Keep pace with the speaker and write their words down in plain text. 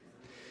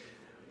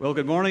Well,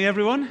 good morning,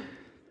 everyone.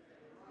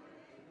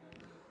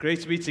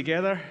 Great to be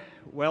together.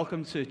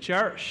 Welcome to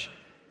church.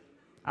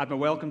 Add my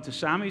welcome to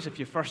Sammy's. If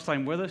you're first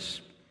time with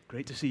us,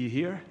 great to see you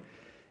here.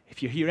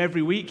 If you're here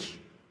every week,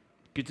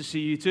 good to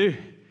see you too.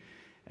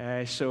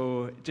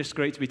 So just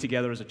great to be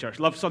together as a church.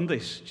 Love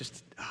Sundays.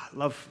 Just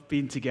love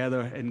being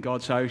together in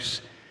God's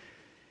house.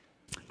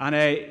 And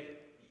I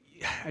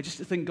just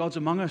think God's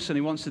among us and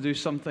He wants to do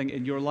something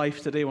in your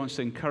life today. He wants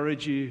to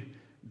encourage you,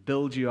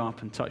 build you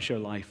up, and touch your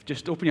life.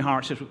 Just open your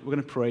hearts. We're going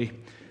to pray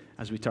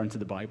as we turn to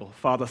the Bible.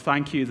 Father,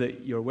 thank you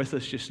that you're with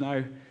us just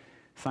now.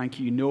 Thank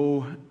you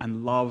know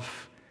and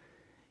love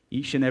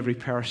each and every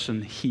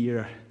person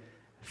here.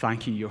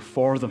 Thank you, you're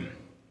for them.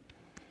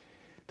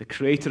 The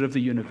creator of the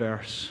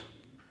universe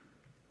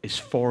is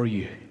for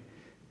you.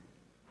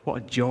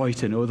 What a joy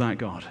to know that,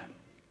 God.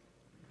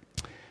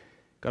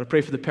 God, I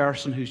pray for the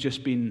person who's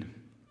just been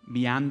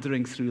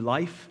meandering through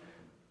life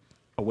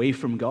away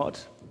from God,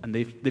 and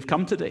they've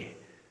come today.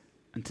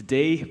 And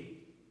today,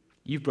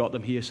 you've brought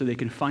them here so they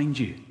can find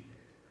you.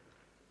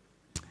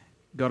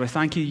 God, I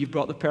thank you you've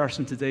brought the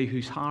person today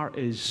whose heart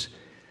is,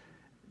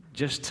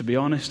 just to be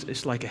honest,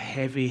 it's like a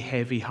heavy,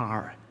 heavy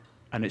heart.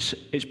 And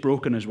it's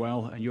broken as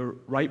well. And you're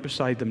right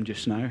beside them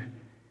just now.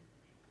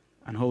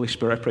 And Holy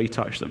Spirit, I pray,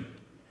 touch them.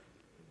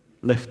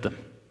 Lift them.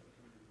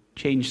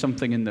 Change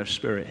something in their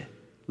spirit.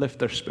 Lift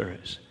their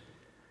spirits.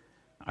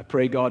 I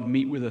pray, God,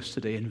 meet with us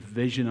today and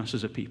vision us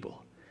as a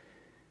people.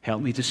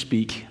 Help me to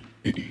speak.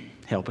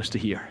 Help us to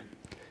hear.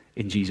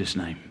 In Jesus'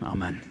 name,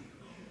 amen.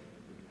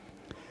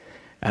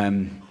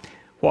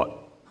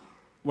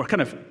 We're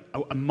kind of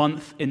a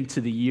month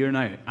into the year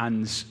now,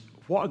 and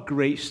what a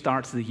great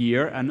start to the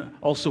year, and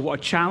also what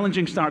a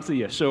challenging start to the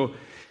year. So,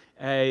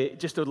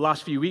 just over the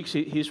last few weeks,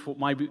 here's what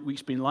my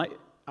week's been like.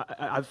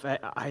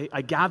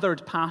 I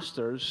gathered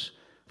pastors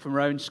from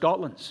around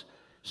Scotland.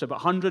 So about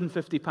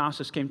 150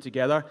 pastors came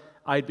together.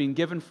 I'd been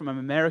given from an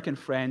American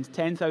friend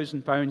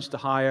 £10,000 to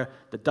hire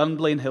the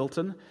Dunblane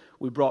Hilton.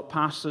 We brought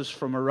pastors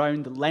from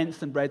around the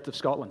length and breadth of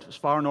Scotland, as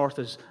far north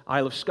as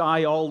Isle of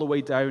Skye, all the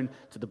way down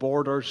to the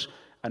borders,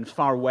 and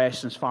far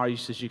west and as far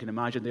east as you can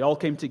imagine. They all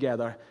came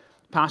together.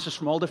 Pastors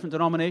from all different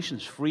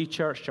denominations: Free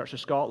Church, Church of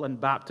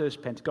Scotland,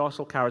 Baptist,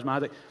 Pentecostal,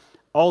 Charismatic.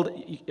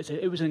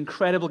 It was an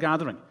incredible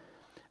gathering.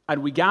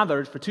 And we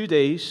gathered for 2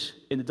 days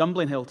in the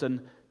Dunblane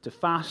Hilton to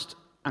fast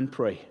and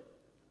pray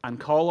and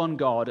call on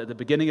God at the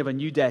beginning of a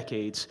new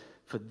decade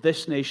for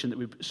this nation that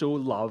we so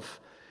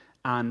love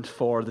and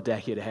for the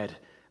decade ahead.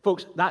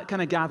 Folks, that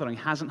kind of gathering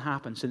hasn't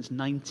happened since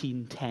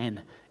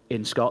 1910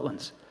 in Scotland.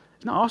 Isn't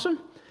that awesome?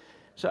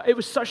 So it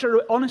was such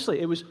a, honestly,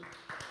 it was,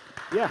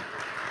 yeah.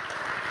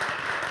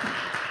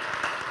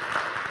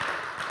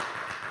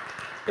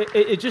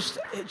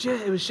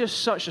 It was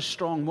just such a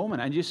strong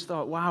moment. And you just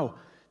thought, wow,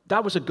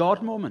 that was a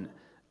God moment.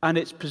 And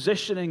it's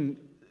positioning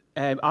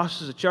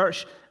us as a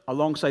church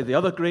alongside the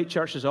other great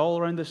churches all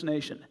around this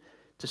nation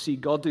to see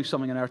God do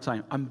something in our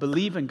time. I'm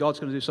believing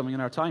God's going to do something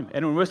in our time.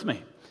 Anyone with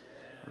me?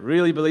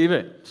 Really believe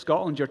it.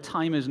 Scotland, your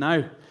time is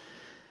now.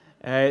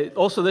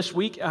 Also this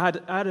week, I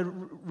had a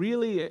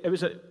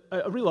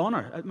real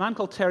honor. A man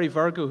called Terry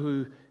Virgo,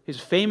 who is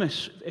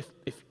famous,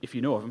 if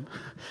you know of him.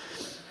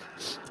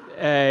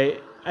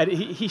 And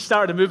he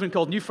started a movement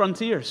called New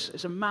Frontiers.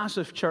 It's a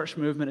massive church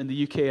movement in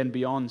the UK and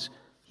beyond.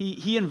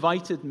 He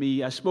invited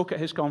me. I spoke at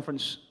his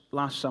conference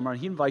last summer.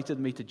 He invited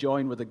me to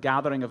join with a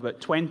gathering of about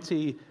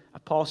 20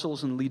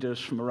 apostles and leaders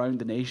from around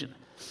the nation.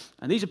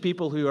 And these are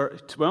people who are,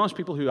 to be honest,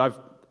 people who I've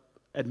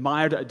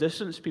admired at a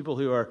distance, people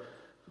who are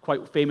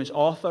quite famous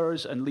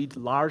authors and lead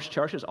large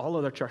churches. All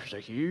of their churches are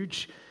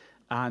huge.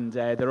 And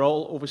they're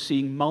all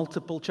overseeing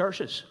multiple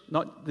churches.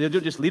 They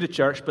don't just lead a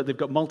church, but they've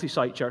got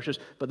multi-site churches,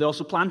 but they're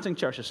also planting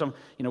churches.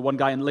 One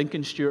guy in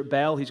Lincoln, Stuart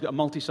Bell, he's got a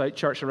multi-site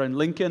church around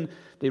Lincoln.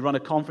 They run a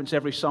conference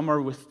every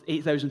summer with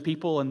 8,000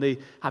 people, and they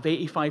have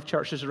 85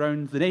 churches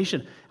around the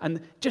nation.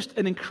 And just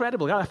an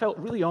incredible guy. I felt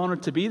really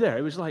honored to be there.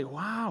 It was like,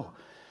 wow.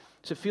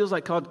 So it feels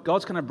like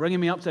God's kind of bringing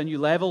me up to a new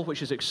level,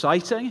 which is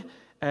exciting,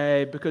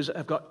 because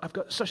I've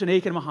got such an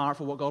ache in my heart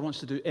for what God wants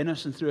to do in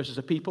us and through us as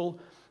a people,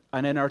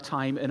 and in our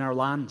time, in our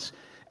lands.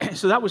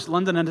 So that was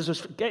London, and as I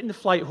was getting the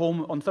flight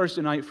home on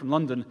Thursday night from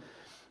London,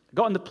 I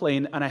got on the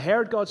plane, and I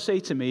heard God say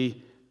to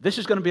me, this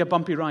is going to be a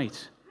bumpy ride.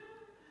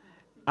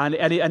 And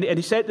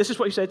he said, this is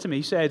what he said to me.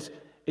 He said,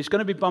 it's going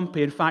to be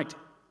bumpy. In fact,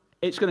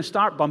 it's going to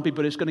start bumpy,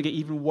 but it's going to get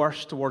even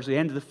worse towards the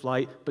end of the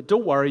flight. But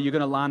don't worry, you're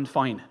going to land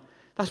fine.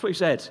 That's what he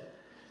said.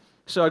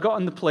 So I got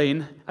on the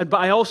plane, but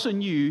I also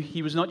knew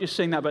he was not just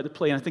saying that about the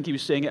plane. I think he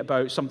was saying it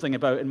about something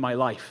about in my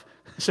life.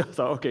 So I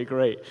thought, okay,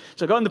 great.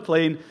 So I got on the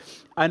plane,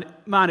 and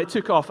man, it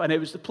took off, and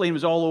the plane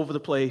was all over the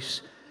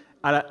place.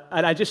 And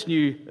I just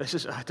knew,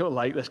 I don't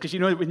like this, because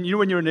when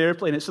you're in an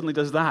airplane, it suddenly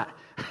does that.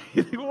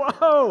 You think,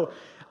 whoa!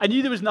 I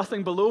knew there was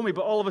nothing below me,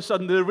 but all of a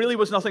sudden, there really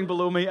was nothing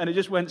below me, and it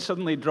just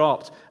suddenly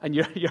dropped. And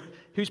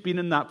who's been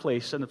in that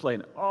place in the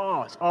plane?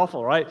 Oh, it's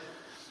awful, right?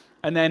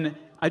 And then,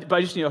 but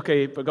I just knew,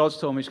 okay, but God's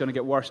told me it's going to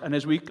get worse. And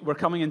as we were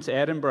coming into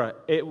Edinburgh,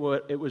 it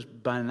was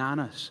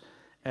bananas.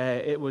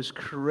 It was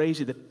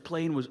crazy. The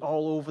plane was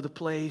all over the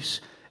place.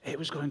 It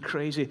was going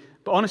crazy.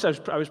 But honestly,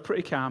 I was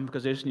pretty calm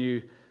because I just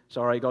knew, it's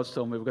all right, God's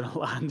told me we're going to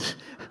land.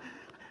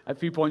 At a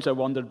few points I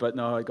wondered, but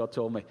no, God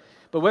told me.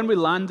 But when we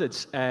landed,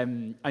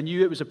 I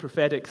knew it was a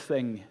prophetic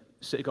thing.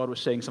 God was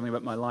saying something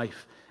about my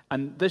life.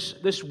 And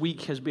this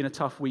week has been a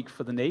tough week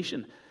for the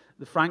nation.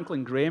 The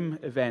Franklin Graham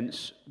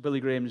events, Billy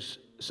Graham's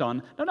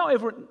son. Now, not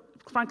everyone,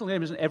 Franklin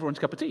Graham isn't everyone's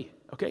cup of tea.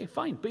 Okay,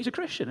 fine. But he's a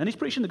Christian, and he's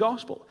preaching the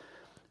gospel.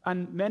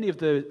 And many of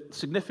the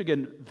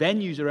significant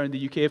venues around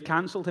the UK have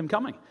cancelled him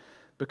coming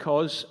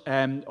because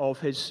of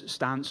his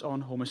stance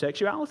on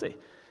homosexuality.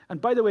 And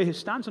by the way, his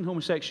stance on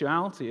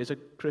homosexuality is a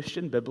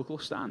Christian biblical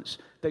stance,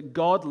 that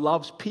God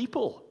loves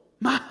people.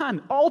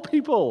 Man, all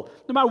people,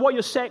 no matter what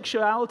your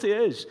sexuality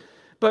is.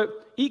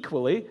 But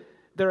equally,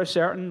 there are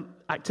certain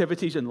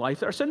activities in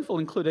life that are sinful,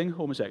 including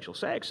homosexual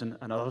sex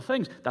and other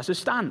things. That's his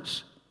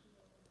stance.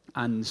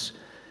 And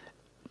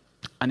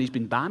he's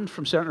been banned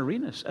from certain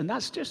arenas. And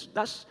that's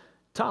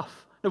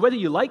tough. Now, whether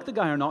you like the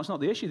guy or not, it's not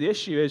the issue. The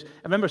issue is,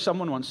 I remember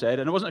someone once said,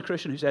 and it wasn't a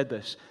Christian who said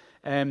this,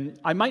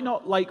 I might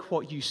not like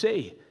what you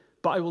say,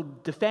 but I will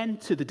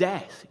defend to the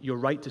death your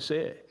right to say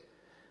it.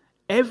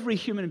 Every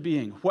human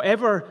being,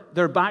 whatever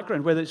their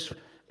background, whether it's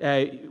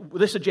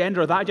this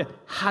agenda or that agenda,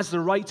 has the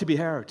right to be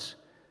heard.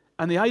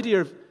 And the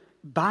idea of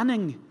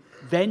banning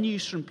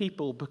venues from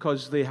people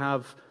because they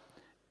have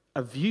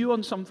a view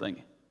on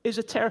something is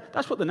a terror.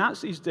 That's what the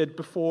Nazis did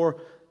before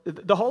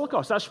the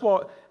Holocaust. That's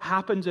what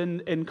happened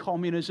in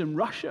communism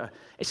Russia.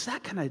 It's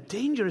that kind of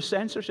dangerous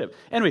censorship.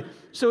 Anyway,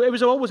 so it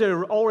was always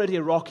already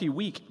a rocky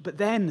week. But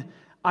then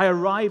I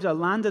arrived, I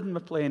landed in my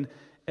plane,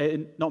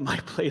 not my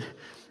plane.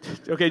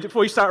 Okay,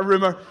 before you start a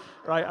rumor,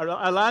 right?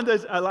 I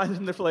landed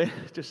in the plane.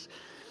 Just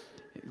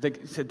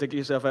dig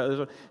yourself out of this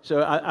one.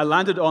 So I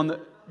landed on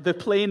the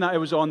plane that I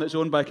was on that's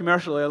owned by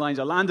Commercial Airlines.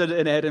 I landed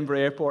in Edinburgh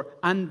Airport,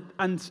 and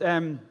I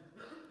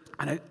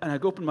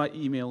opened my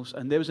emails,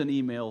 and there was an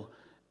email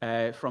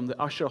from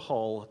the Usher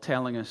Hall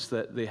telling us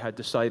that they had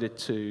decided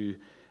to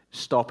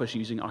stop us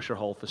using Usher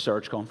Hall for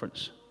Surge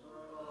Conference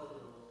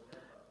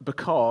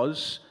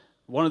because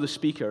one of the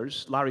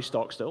speakers, Larry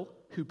Stockstill,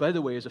 who, by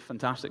the way, is a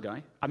fantastic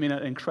guy, I mean,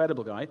 an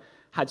incredible guy,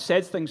 had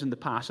said things in the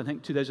past. I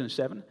think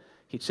 2007,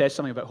 he'd said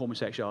something about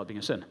homosexuality being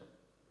a sin.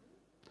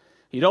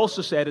 He'd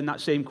also said in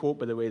that same quote,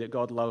 by the way, that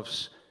God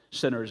loves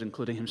sinners,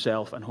 including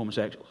himself and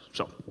homosexuals.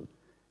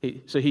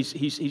 So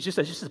he's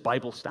just a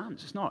Bible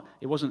stance.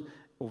 It wasn't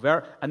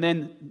overt. And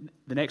then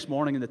the next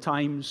morning in the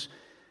Times,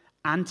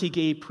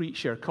 anti-gay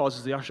preacher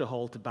causes the Usher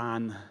Hall to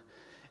ban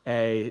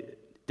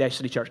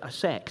Destiny Church, a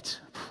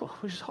sect,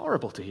 which is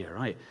horrible to hear,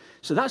 right?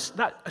 So that's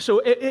that. So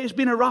it's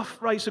been a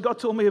rough, right? So God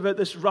told me about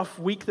this rough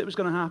week that was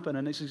going to happen,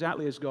 and it's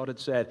exactly as God had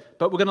said.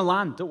 But we're going to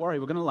land. Don't worry,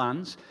 we're going to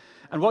land.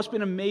 And what's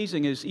been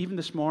amazing is even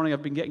this morning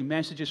I've been getting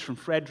messages from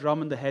Fred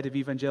Drummond, the head of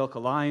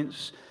Evangelical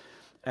Alliance,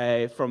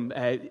 from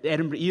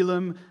Edinburgh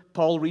Elam,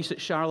 Paul Rees at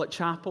Charlotte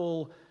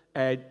Chapel,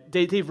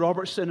 Dave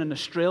Robertson in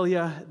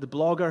Australia, the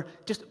blogger,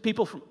 just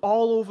people from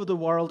all over the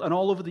world and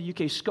all over the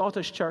UK,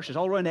 Scottish churches,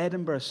 all around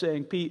Edinburgh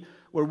saying, Pete,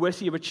 we're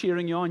with you, we're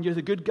cheering you on, you're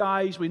the good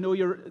guys, we know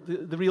you're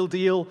the real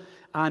deal,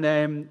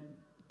 and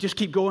just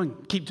keep going,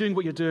 keep doing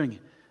what you're doing.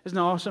 Isn't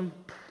that awesome?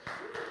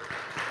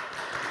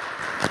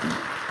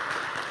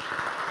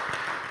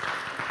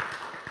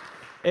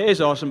 It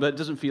is awesome, but it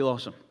doesn't feel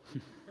awesome.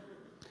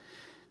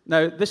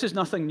 Now, this is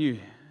nothing new.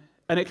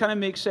 And it kind of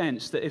makes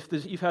sense that if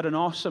you've had an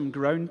awesome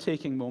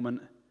ground-taking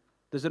moment,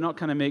 does it not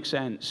kind of make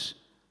sense?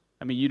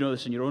 I mean, you know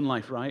this in your own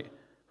life, right?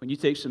 When you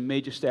take some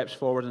major steps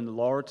forward in the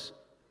Lord,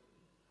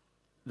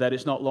 that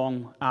it's not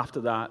long after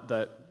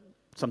that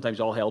sometimes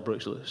all hell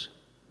breaks loose.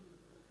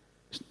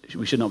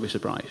 We should not be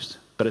surprised,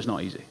 but it's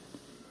not easy.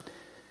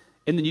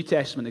 In the New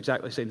Testament,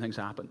 exactly the same things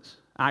happens.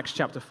 Acts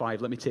chapter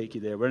 5, let me take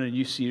you there. We're in a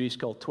new series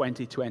called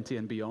 2020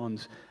 and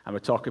Beyond, and we're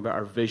talking about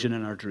our vision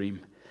and our dream.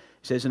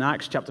 It says in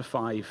Acts chapter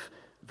 5,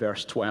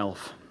 verse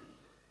 12,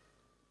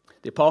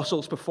 the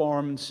apostles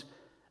performed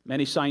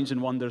many signs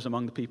and wonders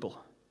among the people.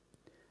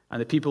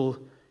 And the people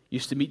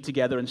used to meet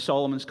together in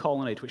Solomon's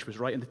colonnade, which was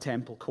right in the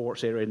temple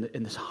courts area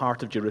in the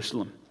heart of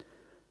Jerusalem.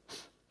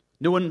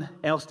 No one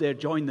else dared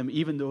join them,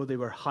 even though they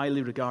were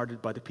highly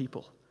regarded by the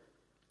people.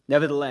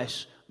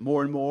 Nevertheless,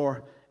 more and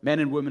more men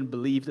and women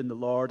believed in the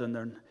Lord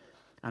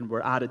and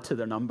were added to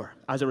their number.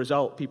 As a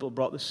result, people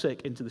brought the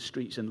sick into the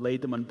streets and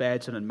laid them on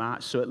beds and on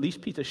mats, so at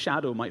least Peter's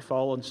shadow might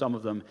fall on some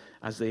of them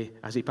as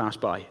he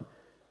passed by.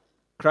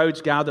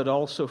 Crowds gathered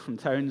also from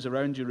towns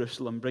around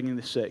Jerusalem, bringing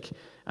the sick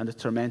and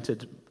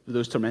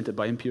those tormented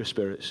by impure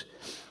spirits,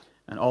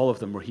 and all of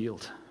them were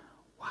healed.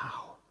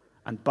 Wow.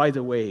 And by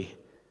the way,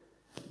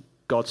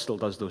 God still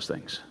does those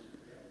things.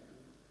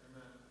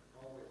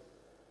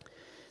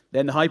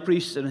 Then the high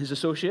priest and his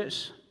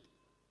associates.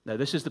 Now,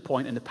 this is the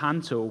point in the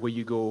panto where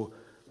you go,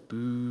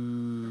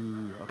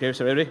 boo. Okay,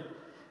 so ready?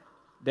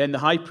 Then the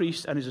high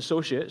priest and his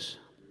associates,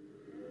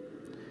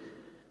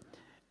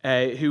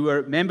 who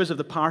were members of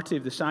the party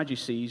of the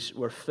Sadducees,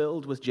 were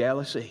filled with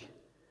jealousy.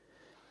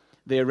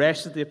 They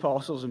arrested the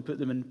apostles and put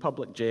them in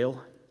public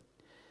jail.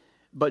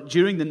 But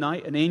during the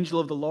night, an angel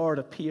of the Lord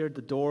opened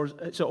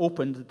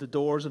the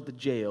doors of the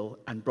jail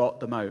and brought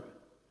them out.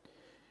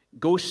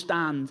 Go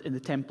stand in the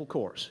temple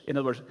courts. In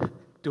other words,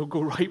 don't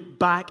go right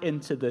back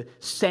into the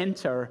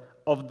center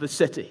of the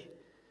city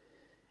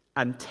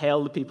and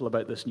tell the people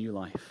about this new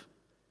life.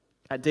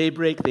 At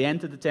daybreak, they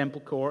entered the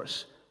temple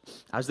courts,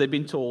 as they'd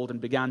been told,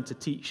 and began to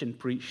teach and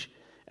preach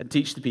and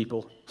teach the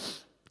people.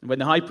 And when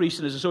the high priest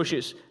and his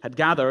associates had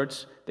gathered,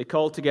 they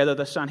called together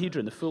the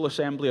Sanhedrin, the full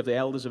assembly of the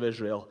elders of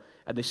Israel,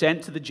 and they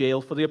sent to the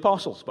jail for the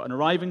apostles. But on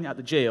arriving at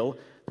the jail,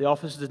 the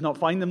officers did not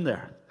find them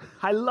there.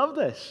 I love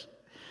this.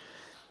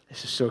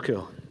 This is so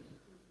cool.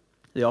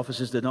 The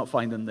officers did not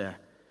find them there.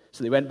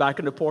 So they went back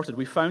and reported,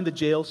 "We found the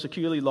jail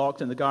securely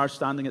locked and the guards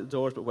standing at the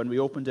doors, but when we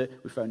opened it,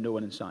 we found no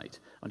one inside."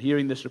 On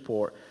hearing this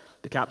report,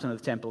 the captain of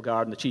the temple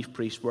guard and the chief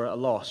priest were at a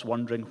loss,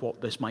 wondering what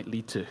this might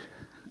lead to.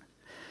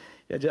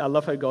 I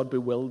love how God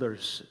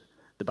bewilders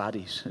the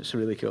baddies. It's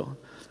really cool.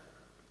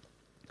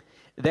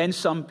 Then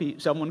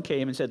someone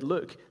came and said,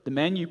 "Look, the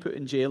men you put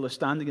in jail are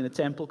standing in the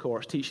temple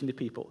courts teaching the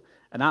people."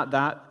 And at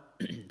that,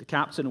 the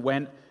captain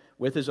went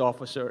with his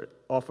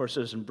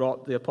officers and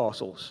brought the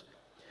apostles.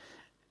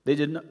 They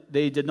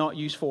did not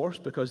use force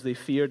because they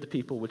feared the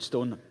people would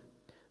stone them.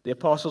 The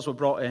apostles were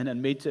brought in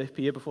and made to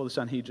appear before the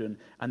Sanhedrin,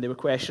 and they were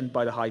questioned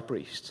by the high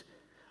priest.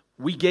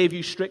 "We gave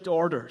you strict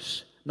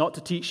orders not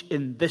to teach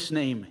in this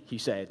name," he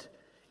said.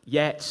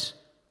 "Yet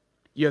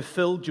you have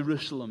filled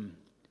Jerusalem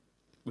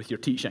with your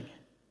teaching."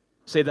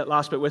 Say that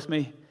last bit with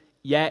me.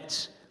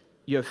 Yet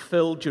you have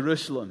filled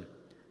Jerusalem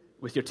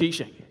with your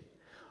teaching.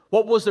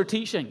 What was their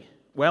teaching?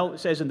 Well, it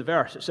says in the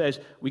verse, it says,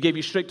 "We gave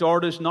you strict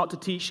orders not to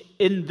teach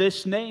in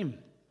this name.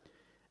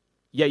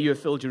 Yet you have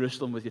filled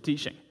Jerusalem with your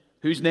teaching."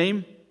 Whose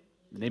name?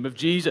 The name of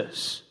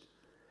Jesus.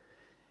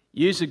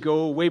 Years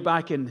ago, way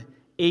back in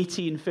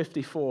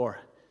 1854,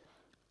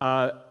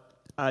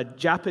 a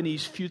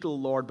Japanese feudal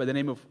lord by the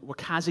name of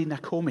Wakazi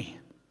Nakomi,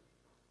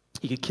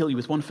 he could kill you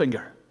with one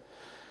finger.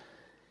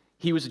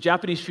 He was a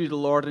Japanese feudal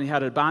lord, and he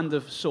had a band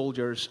of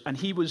soldiers, and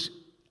he was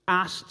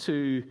asked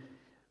to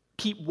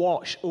keep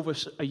watch over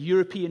a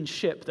European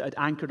ship that had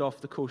anchored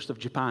off the coast of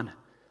Japan.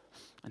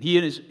 And he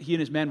and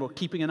his men were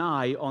keeping an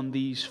eye on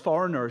these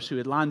foreigners who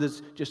had landed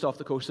just off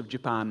the coast of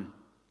Japan.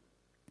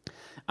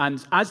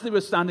 And as they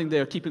were standing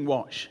there keeping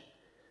watch,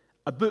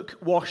 a book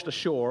washed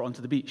ashore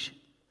onto the beach.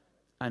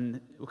 And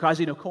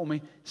Wakazi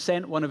Nakomi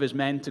sent one of his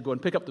men to go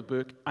and pick up the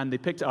book, and they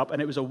picked it up,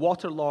 and it was a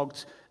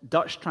waterlogged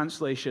Dutch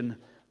translation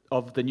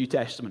of the New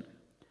Testament.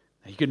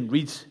 He couldn't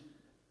read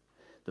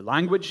the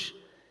language,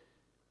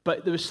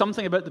 but there was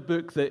something about the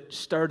book that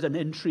stirred an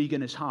intrigue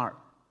in his heart.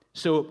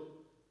 So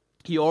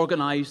he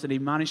organized and he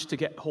managed to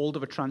get hold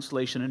of a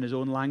translation in his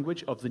own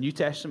language of the New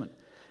Testament.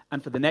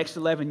 And for the next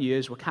 11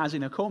 years, Wakazi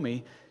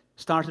Nakomi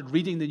started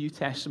reading the New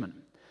Testament.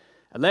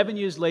 11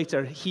 years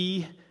later,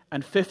 he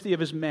and 50 of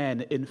his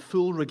men in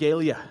full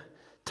regalia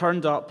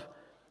turned up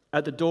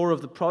at the door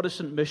of the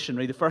Protestant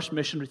missionary, the first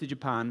missionary to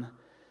Japan,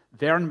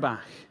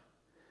 Wernbach.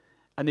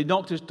 And they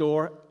knocked his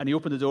door, and he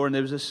opened the door, and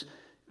there was this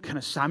kind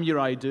of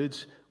samurai dude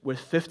with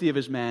 50 of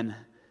his men.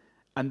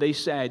 And they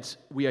said,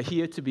 "We are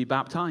here to be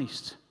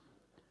baptized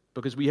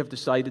because we have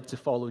decided to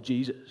follow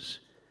Jesus."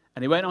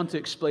 And he went on to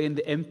explain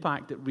the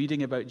impact that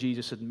reading about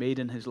Jesus had made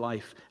in his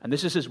life. And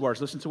this is his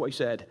words. Listen to what he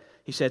said.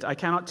 He said, "I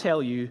cannot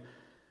tell you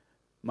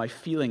my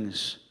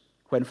feelings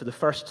when for the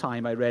first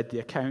time I read the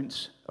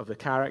accounts of the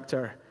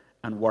character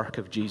and work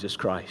of Jesus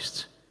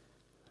Christ.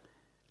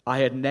 I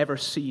had never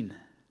seen,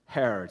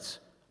 heard,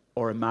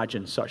 or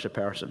imagined such a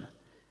person.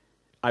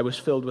 I was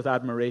filled with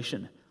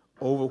admiration,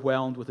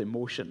 overwhelmed with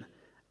emotion,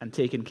 and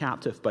taken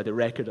captive by the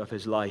record of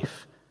his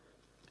life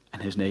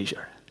and his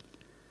nature."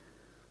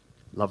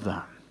 Love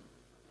that.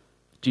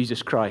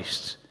 Jesus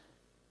Christ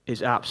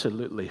is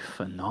absolutely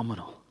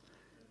phenomenal.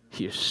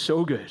 He is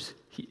so good.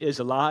 He is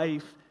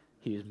alive.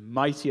 He is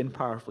mighty and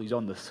powerful. He's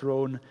on the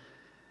throne.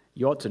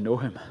 You ought to know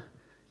him.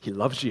 He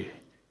loves you.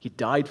 He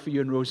died for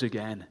you and rose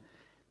again.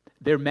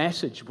 Their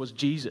message was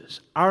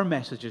Jesus. Our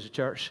message as a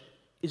church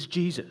is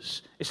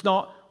Jesus. It's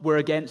not we're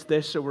against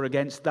this or we're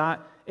against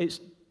that. It's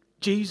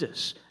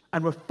Jesus.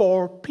 And we're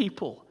for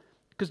people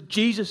because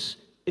Jesus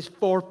is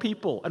for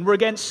people. And we're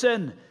against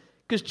sin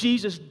because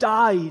Jesus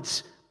died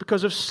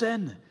because of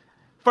sin.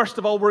 First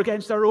of all, we're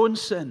against our own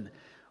sin.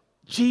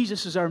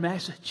 Jesus is our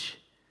message.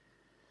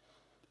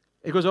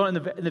 It goes on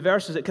in the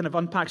verses, it kind of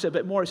unpacks it a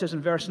bit more. It says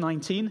in verse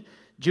 19,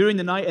 "During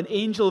the night, an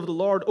angel of the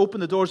Lord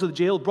opened the doors of the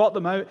jail, brought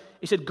them out.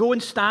 He said, 'Go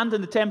and stand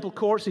in the temple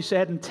courts,' he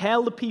said, 'and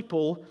tell the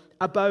people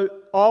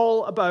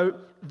all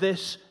about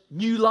this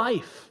new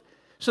life.'"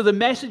 So the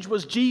message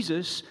was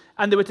Jesus,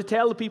 and they were to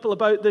tell the people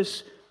about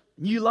this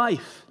new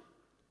life.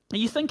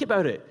 And you think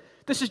about it.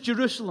 This is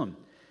Jerusalem.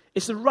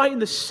 It's right in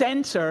the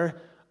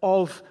center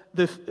of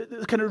the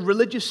kind of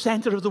religious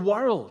center of the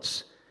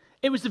world.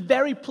 It was the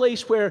very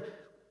place where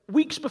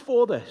weeks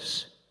before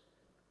this,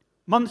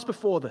 months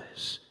before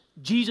this,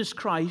 Jesus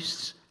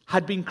Christ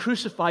had been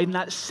crucified in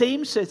that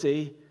same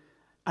city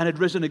and had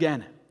risen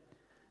again.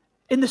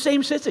 In the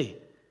same city.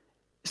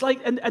 It's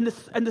like, and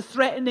the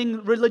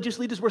threatening religious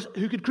leaders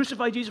who could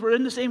crucify Jesus were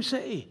in the same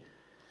city.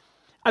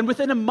 And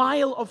within a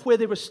mile of where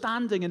they were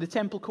standing in the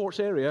temple courts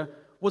area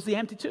was the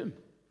empty tomb.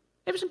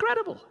 It was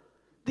incredible.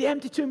 The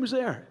empty tomb was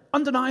there,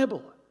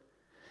 undeniable.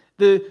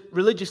 The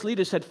religious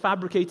leaders had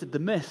fabricated the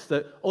myth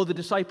that, the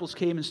disciples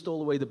came and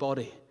stole away the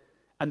body,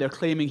 and they're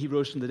claiming he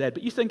rose from the dead.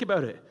 But you think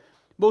about it.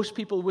 Most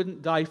people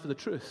wouldn't die for the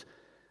truth,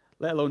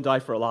 let alone die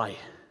for a lie.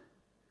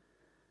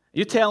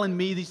 You're telling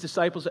me these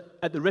disciples,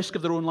 at the risk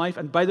of their own life,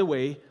 and by the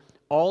way,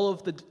 all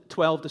of the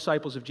 12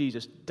 disciples of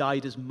Jesus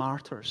died as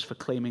martyrs for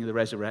claiming the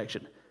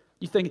resurrection.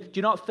 Do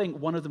you not think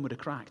one of them would have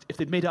cracked? If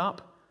they'd made it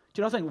up,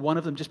 do you not think one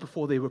of them, just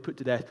before they were put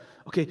to death,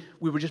 okay,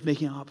 we were just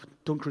making it up.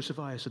 Don't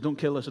crucify us, or don't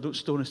kill us, or don't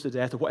stone us to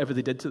death, or whatever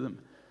they did to them.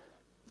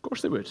 Of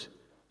course they would.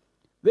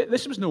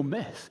 This was no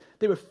myth.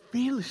 They were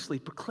fearlessly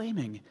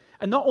proclaiming.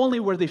 And not only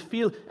were they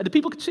and the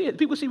people could see it. The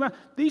people could see, well,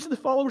 these are the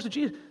followers of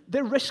Jesus.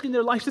 They're risking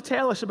their lives to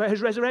tell us about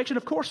his resurrection.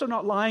 Of course they're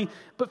not lying.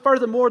 But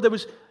furthermore, there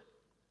was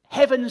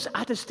heaven's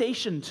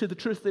attestation to the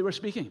truth they were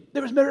speaking.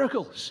 There was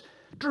miracles.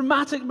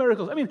 Dramatic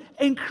miracles. I mean,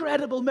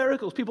 incredible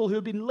miracles. People who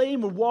had been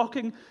lame were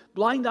walking.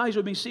 Blind eyes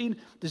were being seen.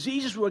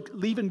 Diseases were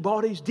leaving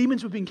bodies.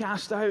 Demons were being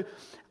cast out.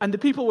 And the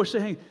people were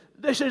saying,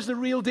 this is the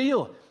real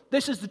deal.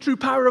 This is the true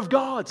power of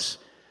God.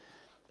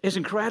 It's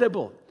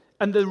incredible.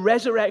 And the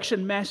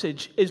resurrection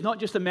message is not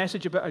just a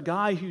message about a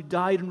guy who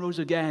died and rose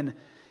again.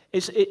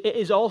 It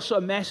is also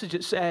a message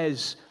that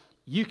says,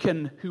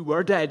 who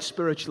were dead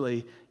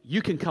spiritually,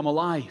 you can come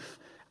alive,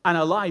 and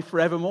alive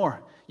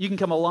forevermore. You can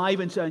come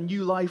alive into a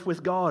new life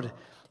with God.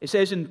 It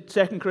says in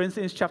 2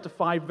 Corinthians chapter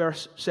 5,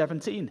 verse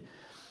 17,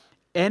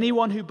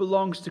 anyone who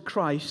belongs to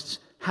Christ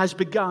has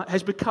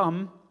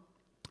become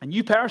a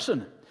new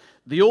person.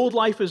 The old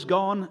life is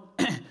gone,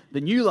 the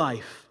new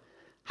life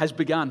has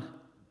begun.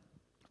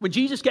 When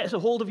Jesus gets a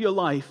hold of your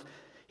life,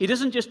 he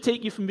doesn't just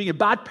take you from being a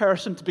bad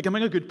person to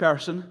becoming a good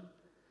person.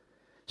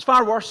 It's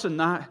far worse than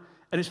that,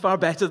 and it's far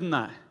better than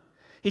that.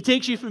 He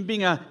takes you from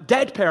being a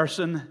dead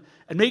person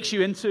and makes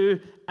you into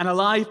an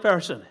alive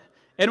person.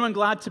 Anyone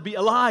glad to be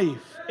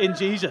alive in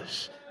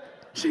Jesus?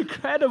 It's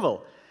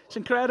incredible. It's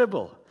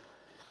incredible.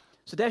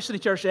 So Destiny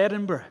Church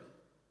Edinburgh,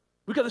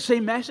 we've got the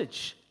same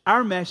message.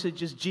 Our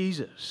message is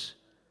Jesus.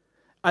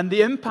 And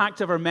the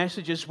impact of our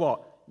message is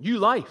what? New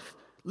life.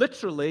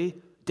 Literally,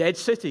 dead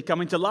city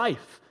coming to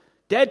life.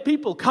 Dead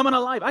people coming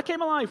alive. I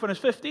came alive when I was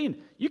 15.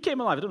 You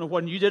came alive. I don't know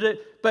when you did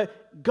it.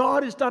 But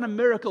God has done a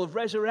miracle of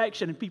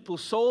resurrection in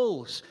people's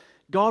souls.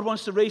 God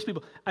wants to raise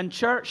people. And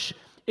church,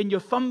 in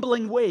your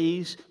fumbling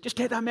ways, just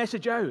get that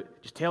message out.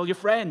 Just tell your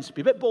friends.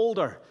 Be a bit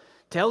bolder.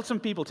 Tell some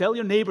people. Tell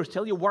your neighbors.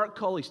 Tell your work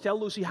colleagues. Tell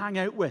those you hang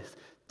out with.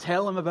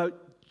 Tell them about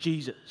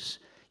Jesus.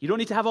 You don't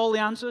need to have all the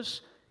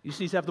answers. You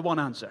just need to have the one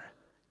answer.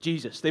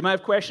 Jesus. They might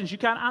have questions you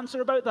can't answer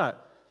about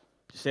that.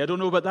 Just say, I don't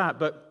know about that,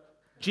 but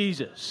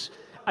Jesus.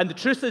 And the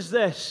truth is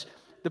this,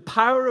 the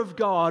power of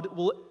God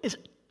is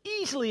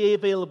easily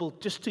available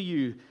just to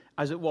you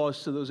as it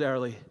was to those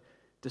early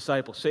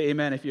disciples. Say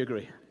amen if you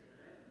agree.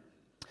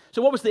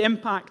 So what was the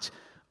impact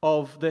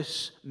of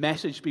this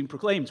message being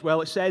proclaimed?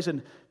 Well, it says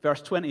in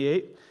verse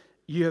 28,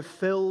 you have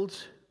filled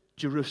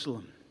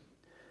Jerusalem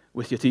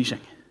with your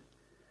teaching.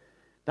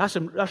 That's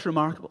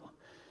remarkable.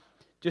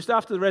 Just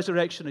after the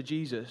resurrection of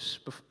Jesus,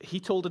 he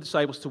told the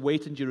disciples to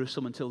wait in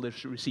Jerusalem until they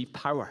should receive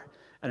power.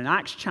 And in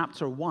Acts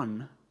chapter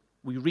 1,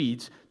 we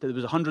read that there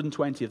was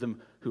 120 of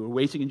them who were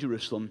waiting in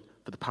Jerusalem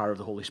for the power of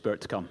the Holy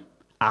Spirit to come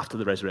after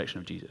the resurrection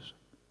of Jesus.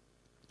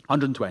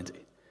 120.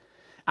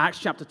 Acts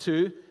chapter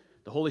 2,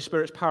 the Holy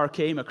Spirit's power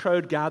came, a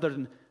crowd gathered,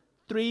 and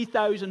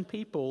 3,000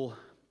 people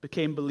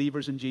became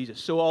believers in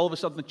Jesus. So all of a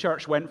sudden the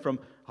church went from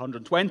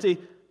 120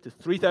 to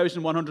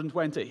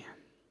 3,120.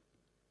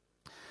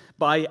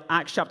 By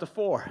Acts chapter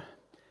 4,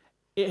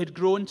 it had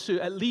grown to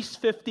at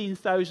least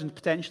 15,000,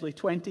 potentially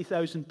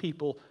 20,000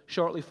 people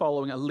shortly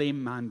following a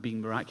lame man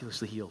being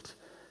miraculously healed.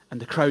 And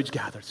the crowds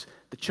gathered.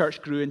 The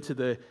church grew into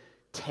the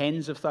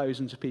tens of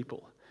thousands of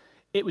people.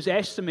 It was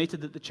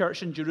estimated that the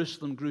church in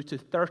Jerusalem grew to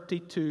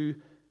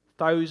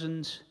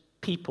 32,000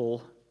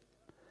 people,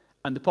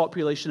 and the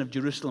population of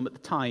Jerusalem at the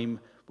time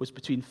was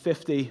between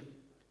 50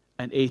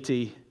 and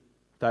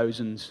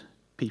 80,000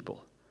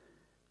 people.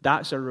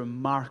 That's a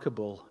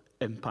remarkable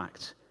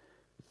impact.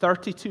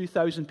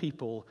 32,000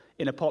 people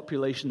in a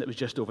population that was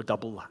just over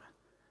double that.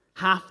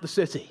 Half the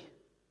city.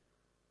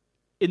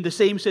 In the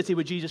same city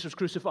where Jesus was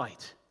crucified.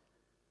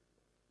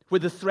 Where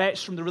the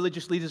threats from the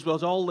religious leaders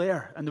was all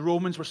there, and the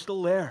Romans were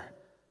still there.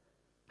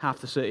 Half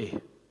the city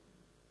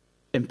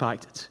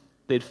impacted.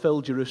 They'd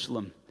filled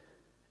Jerusalem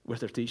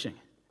with their teaching.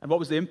 And what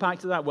was the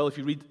impact of that? Well, if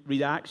you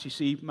read Acts, you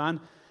see,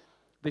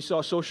 they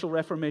saw social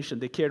reformation.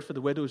 They cared for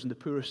the widows and the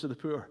poorest of the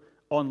poor.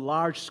 On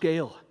large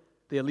scale,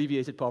 they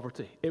alleviated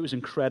poverty. It was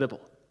incredible.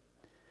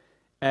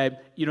 There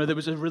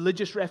was a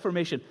religious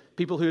reformation.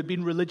 People who had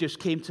been religious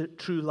came to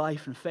true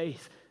life and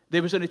faith.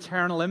 There was an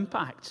eternal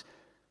impact.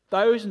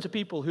 Thousands of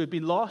people who had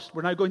been lost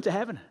were now going to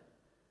heaven.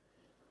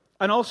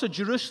 And also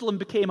Jerusalem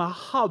became a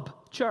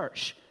hub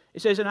church.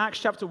 It says in Acts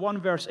chapter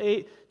 1, verse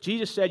 8,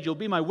 Jesus said, you'll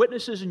be my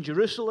witnesses in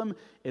Jerusalem,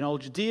 in all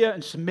Judea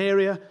and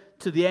Samaria,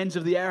 to the ends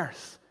of the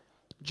earth.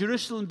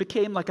 Jerusalem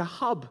became like a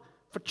hub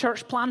for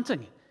church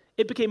planting.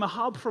 It became a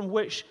hub from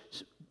which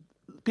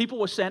people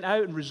were sent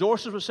out and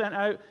resources were sent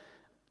out.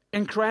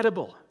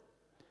 Incredible.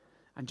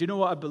 And do you know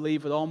what I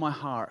believe with all my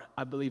heart?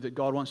 I believe that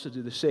God wants to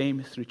do the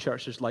same through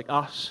churches like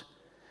us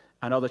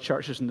and other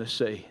churches in this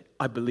city.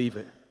 I believe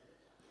it.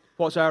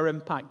 What's our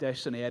impact,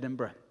 Destiny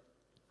Edinburgh?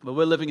 Well,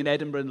 we're living in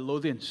Edinburgh in the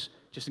Lothians,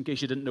 just in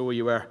case you didn't know where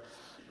you were.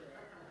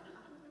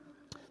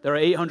 There are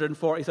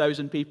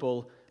 840,000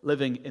 people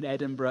living in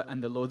Edinburgh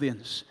and the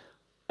Lothians.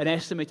 An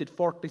estimated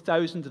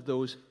 40,000 of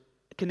those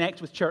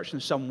connect with church in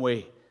some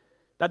way.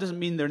 That doesn't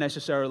mean they're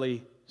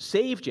necessarily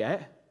saved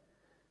yet,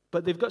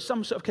 but they've got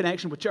some sort of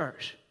connection with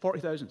church,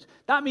 40,000.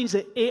 That means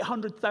that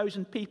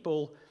 800,000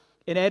 people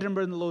in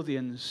Edinburgh and the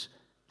Lothians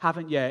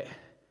haven't yet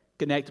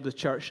connected with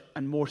church,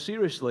 and more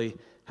seriously,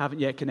 haven't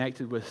yet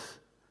connected with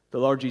the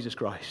Lord Jesus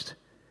Christ.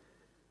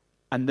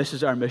 And this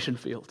is our mission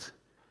field.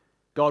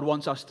 God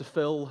wants us to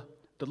fill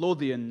the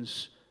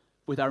Lothians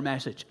with our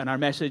message, and our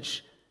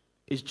message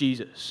is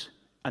Jesus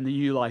and the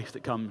new life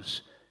that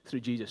comes through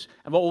Jesus.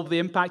 And what will be the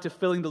impact of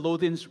filling the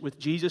Lothians with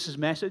Jesus'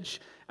 message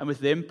and with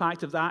the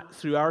impact of that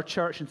through our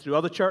church and through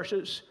other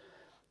churches?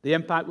 The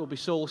impact will be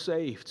souls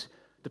saved,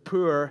 the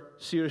poor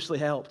seriously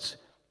helped,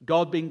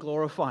 God being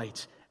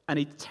glorified, an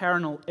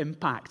eternal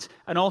impact.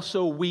 And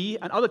also we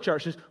and other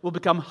churches will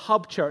become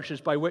hub churches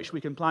by which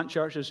we can plant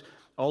churches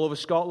all over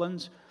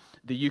Scotland,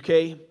 the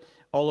UK,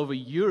 all over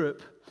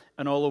Europe,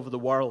 and all over the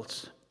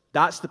world.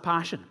 That's the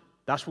passion.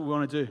 That's what we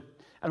want to do.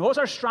 And what's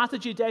our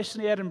strategy,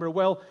 Destiny Edinburgh?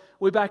 Well,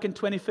 way back in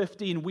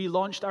 2015, we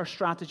launched our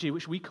strategy,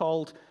 which we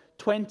called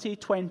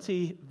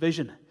 2020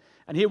 Vision.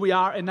 And here we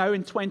are, and now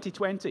in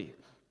 2020.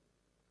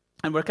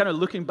 And we're kind of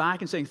looking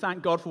back and saying,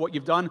 thank God for what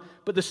you've done,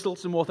 but there's still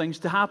some more things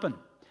to happen.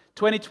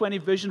 2020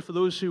 Vision, for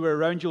those who were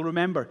around, you'll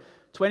remember.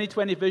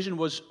 2020 Vision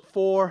was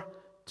 4,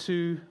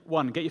 2,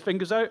 1. Get your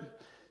fingers out.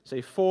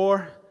 Say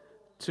 4,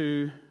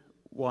 2,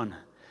 1.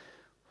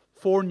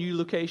 4 new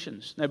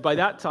locations. Now, by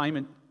that time,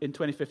 in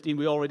 2015,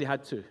 we already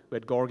had 2. We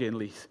had Gorgie and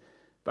Leith.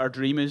 But our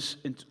dream is,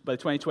 by the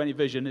 2020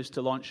 Vision, is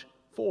to launch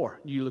 4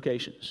 new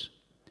locations.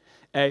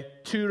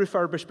 2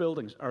 refurbished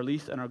buildings, our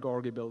Leith and our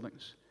Gorgie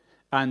buildings.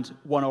 And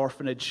 1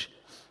 orphanage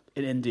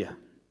in India.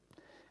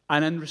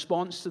 And in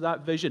response to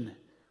that vision,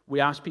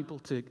 we asked people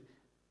to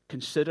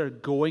consider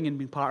going and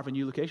being part of a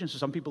new location. So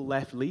some people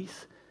left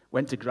Leith,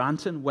 went to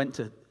Granton, went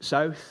to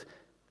South,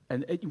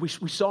 and we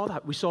saw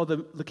that. We saw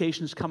the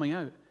locations coming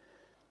out.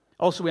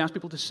 Also, we asked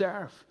people to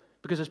serve,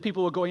 because as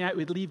people were going out,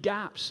 we'd leave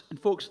gaps. And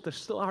folks, there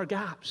still are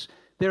gaps.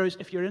 There is,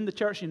 if you're in the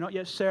church and you're not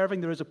yet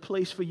serving, there is a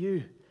place for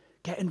you.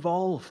 Get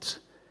involved.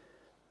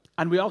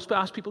 And we also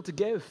asked people to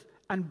give.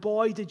 And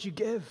boy, did you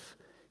give.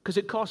 Because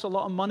it costs a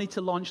lot of money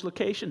to launch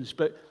locations.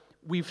 But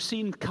we've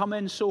seen come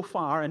in so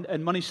far,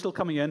 and money's still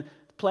coming in.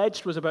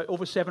 Pledged was about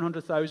over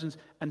 700,000,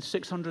 and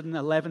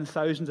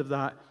 611,000 of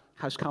that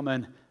has come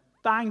in.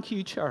 Thank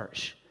you,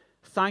 church.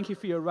 Thank you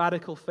for your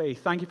radical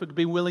faith. Thank you for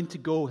being willing to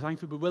go. Thank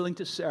you for being willing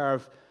to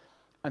serve.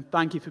 And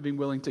thank you for being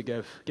willing to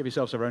give. Give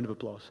yourselves a round of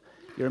applause.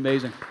 You're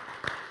amazing.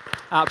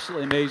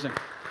 Absolutely amazing.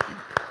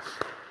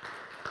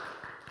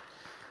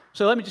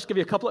 So let me just give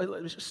you a couple.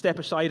 Let's step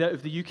aside out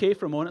of the UK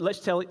for a moment. Let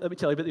me tell you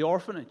about the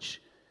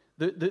orphanage.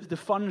 The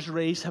funds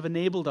raised have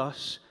enabled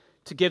us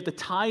to give the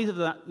tithe of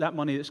that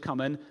money that's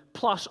come in,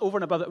 plus over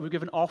and above that, we've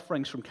given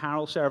offerings from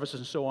carol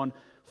services and so on.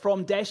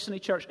 From Destiny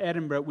Church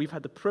Edinburgh, we've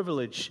had the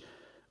privilege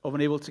of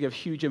being able to give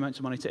huge amounts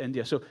of money to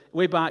India. So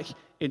way back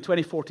in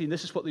 2014,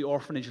 this is what the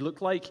orphanage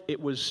looked like. It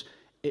was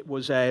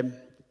a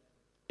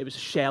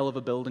shell of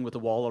a building with a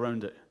wall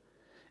around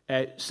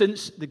it.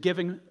 Since the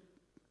giving,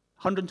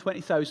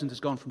 120,000 has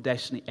gone from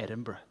Destiny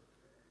Edinburgh.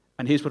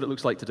 And here's what it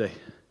looks like today.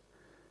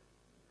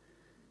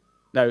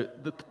 Now,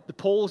 the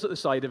poles at the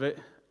side of it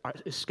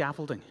is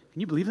scaffolding. Can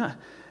you believe that?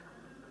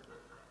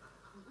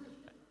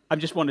 I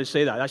just wanted to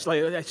say that. That's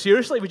like,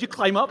 seriously, would you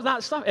climb up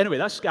that stuff? Anyway,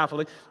 that's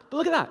scaffolding. But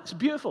look at that. It's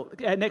beautiful.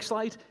 Next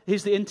slide.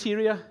 Here's the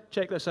interior.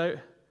 Check this out.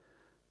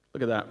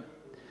 Look at that.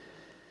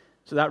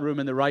 So that room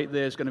in the right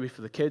there is going to be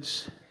for the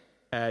kids.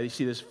 You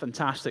see this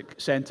fantastic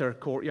center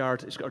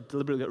courtyard. It's got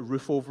deliberately got a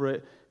roof over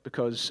it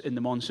because in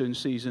the monsoon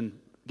season,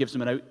 it gives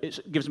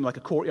them like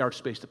a courtyard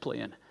space to play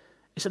in.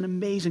 It's an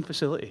amazing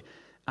facility.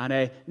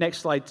 And next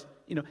slide,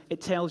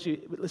 it tells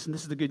you, listen,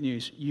 this is the good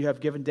news. You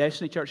have given,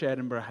 Destiny Church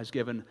Edinburgh has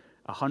given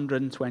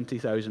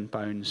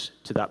 £120,000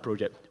 to that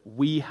project.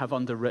 We have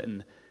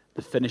underwritten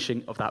the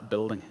finishing of that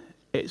building.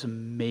 It's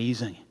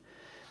amazing.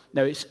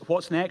 Now,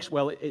 what's next?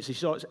 Well, it's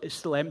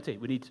still empty.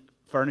 We need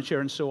furniture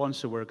and so on,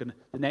 so the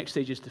next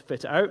stage is to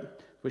fit it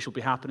out, which will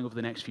be happening over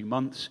the next few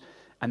months,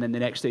 and then the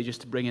next stage is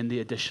to bring in the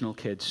additional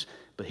kids.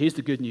 But here's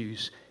the good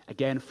news.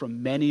 Again,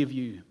 from many of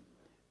you,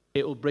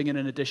 it will bring in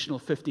an additional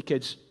 50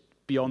 kids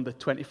beyond the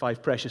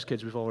 25 precious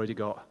kids we've already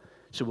got.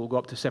 So we'll go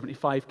up to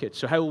 75 kids.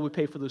 So how will we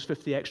pay for those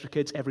 50 extra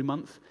kids every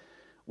month?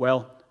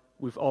 Well,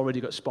 we've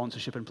already got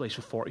sponsorship in place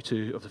for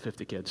 42 of the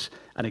 50 kids.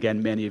 And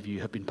again, many of you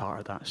have been part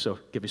of that. So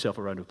give yourself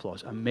a round of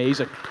applause.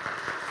 Amazing.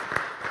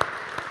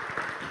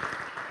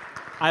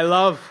 I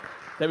love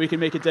that we can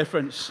make a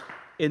difference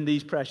in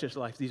these precious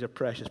lives. These are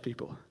precious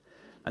people.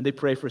 And they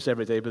pray for us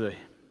every day, but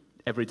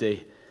every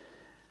day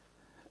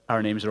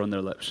our names are on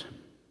their lips.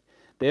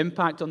 The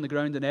impact on the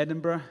ground in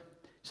Edinburgh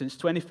Since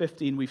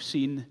 2015, we've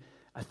seen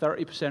a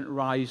 30%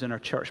 rise in our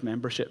church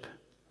membership.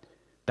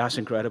 That's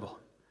incredible.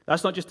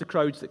 That's not just the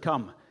crowds that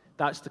come.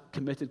 That's the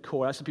committed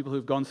core. That's the people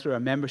who've gone through our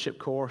membership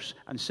course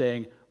and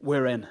saying,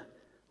 we're in.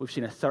 We've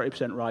seen a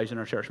 30% rise in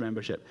our church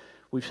membership.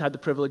 We've had the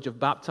privilege of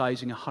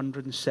baptizing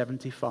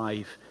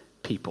 175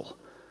 people.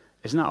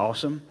 Isn't that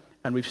awesome?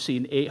 And we've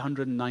seen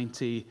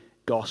 890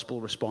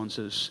 gospel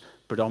responses,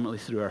 predominantly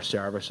through our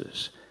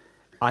services.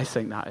 I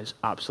think that is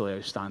absolutely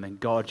outstanding.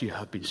 God, you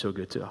have been so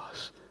good to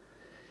us.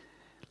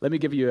 Let me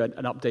give you an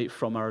update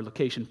from our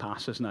location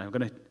passes now. I'm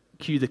going to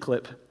cue the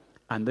clip,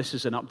 and this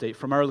is an update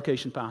from our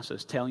location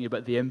passes telling you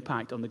about the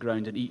impact on the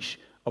ground in each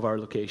of our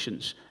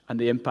locations and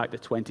the impact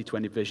that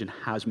 2020 Vision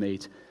has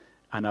made.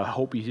 And I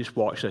hope you just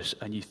watch this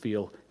and you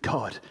feel,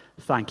 God,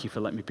 thank you for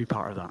letting me be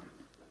part of that.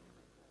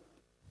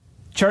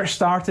 Church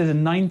started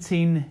in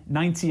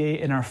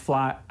 1998 in our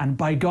flat, and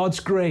by God's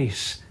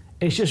grace,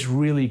 it's just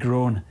really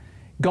grown.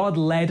 God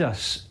led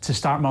us to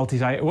start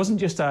multi-site. It wasn't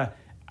just a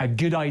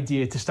good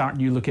idea to start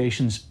new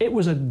locations. It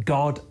was a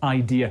God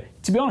idea.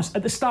 To be honest,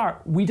 at the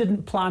start, we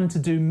didn't plan to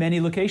do many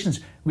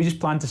locations. We just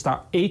planned to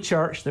start a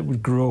church that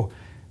would grow.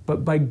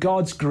 But by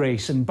God's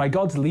grace and by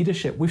God's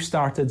leadership, we've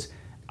started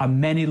a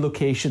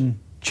many-location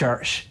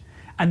church.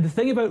 And the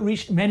thing about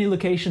many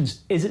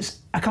locations is it's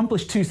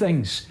accomplished two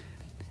things.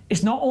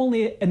 It's not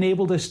only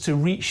enabled us to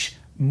reach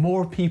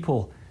more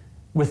people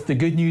with the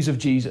good news of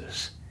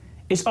Jesus,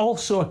 it's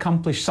also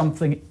accomplished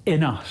something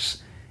in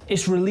us.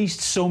 It's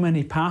released so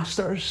many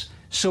pastors,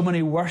 so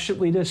many worship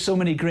leaders, so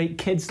many great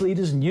kids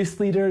leaders and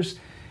youth leaders,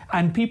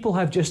 and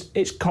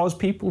it's caused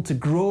people to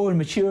grow and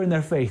mature in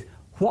their faith.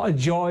 What a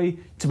joy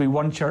to be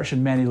one church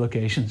in many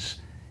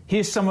locations.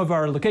 Here's some of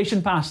our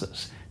location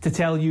pastors to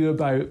tell you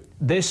about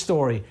this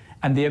story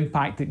and the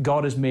impact that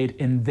God has made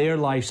in their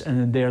lives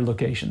and in their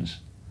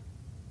locations.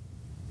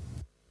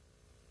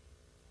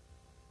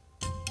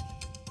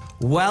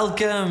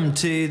 Welcome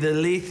to the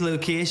Leith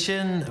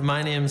location.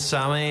 My name's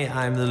Sammy.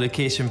 I'm the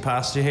location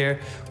pastor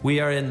here. We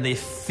are in the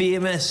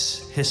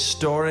famous,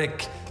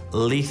 historic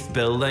Leith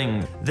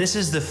building. This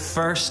is the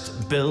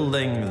first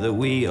building that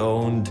we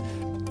owned.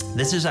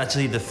 This is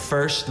actually the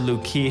first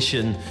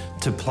location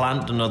to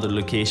plant another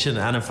location.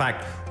 And in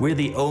fact, we're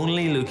the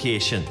only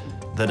location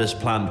that has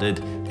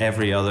planted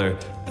every other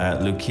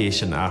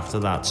location after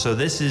that. So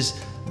this is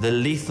the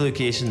Leith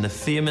location, the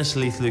famous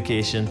Leith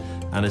location,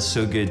 and it's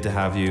so good to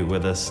have you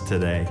with us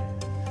today.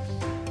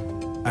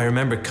 I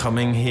remember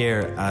coming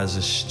here as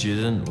a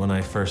student when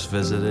I first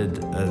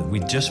visited.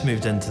 We just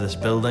moved into this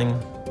building.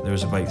 There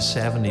was about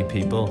 70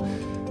 people.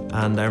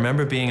 And I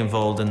remember being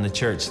involved in the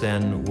church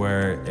then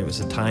where it was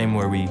a time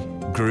where we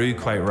grew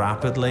quite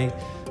rapidly.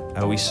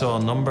 We saw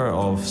a number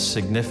of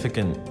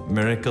significant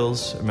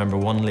miracles. I remember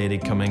one lady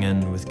coming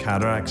in with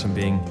cataracts and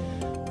being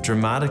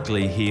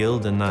dramatically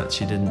healed in that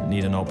she didn't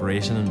need an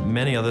operation, and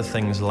many other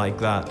things like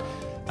that.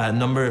 A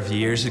number of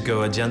years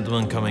ago, a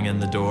gentleman coming in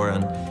the door,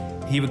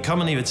 and he would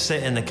come and he would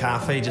sit in the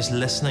cafe just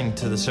listening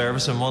to the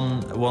service. And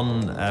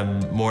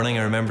one morning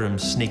I remember him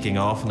sneaking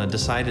off, and I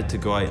decided to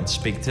go out and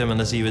speak to him. And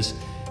as he was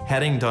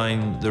heading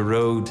down the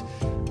road,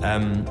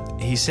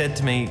 he said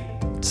to me,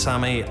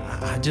 "Sammy,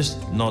 I'm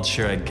just not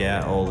sure I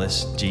get all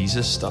this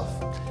Jesus stuff."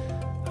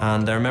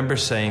 And I remember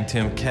saying to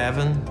him,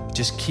 "Kevin,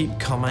 just keep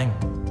coming,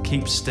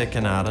 keep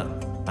sticking at it."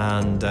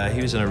 And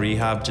he was in a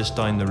rehab just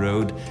down the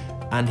road.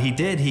 And he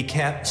did. He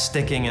kept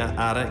sticking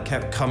at it,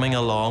 kept coming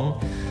along.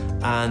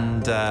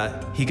 And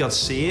he got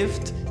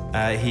saved.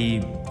 He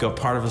got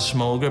part of a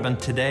small group. And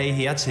today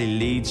he actually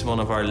leads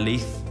one of our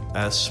Leith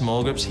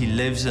small groups. He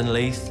lives in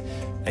Leith.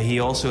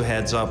 He also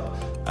heads up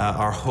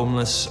our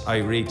homeless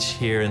outreach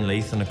here in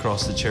Leith and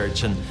across the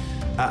church. And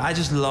I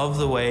just love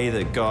the way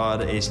that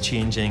God is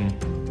changing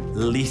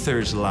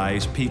Leithers'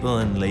 lives, people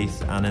in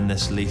Leith and in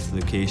this Leith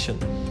location.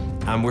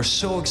 And we're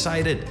so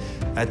excited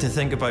to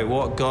think about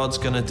what God's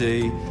going to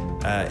do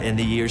in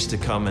the years to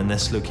come in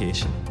this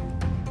location.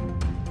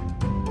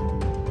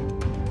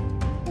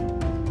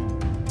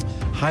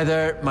 Hi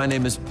there, my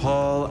name is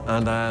Paul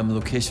and I am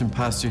location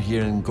pastor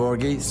here in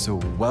Gorgie, so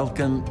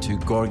welcome to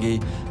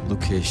Gorgie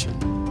location.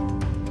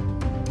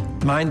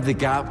 Mind the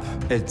gap,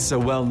 it's a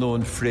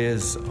well-known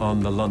phrase on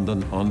the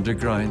London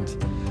Underground.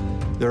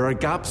 There are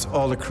gaps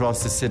all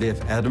across the city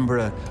of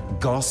Edinburgh,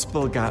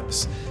 gospel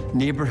gaps,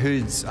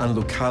 neighbourhoods and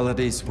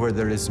localities where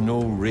there is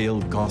no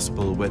real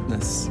gospel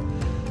witness.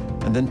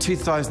 And in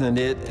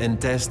 2008, in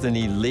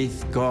Destiny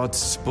Leith, God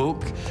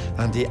spoke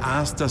and He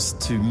asked us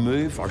to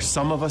move, or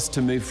some of us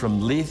to move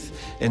from Leith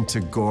into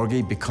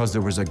Gorgie because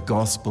there was a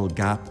gospel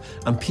gap.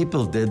 And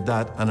people did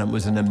that, and it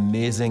was an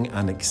amazing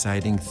and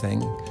exciting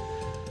thing.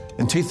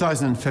 In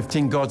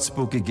 2015, God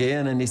spoke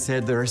again and He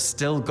said there are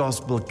still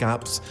gospel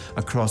gaps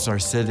across our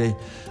city,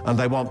 and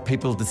I want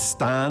people to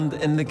stand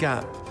in the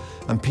gap.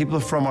 And people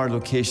from our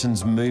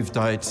locations moved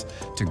out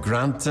to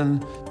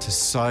Granton, to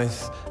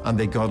South, and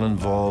they got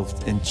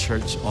involved in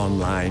Church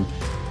Online.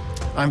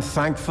 I'm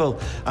thankful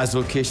as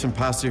location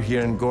pastor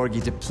here in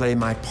Gorgie to play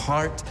my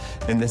part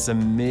in this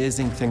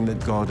amazing thing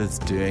that God is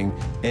doing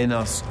in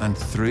us and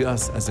through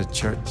us as a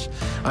church.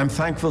 I'm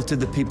thankful to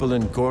the people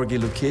in Gorgie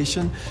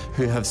location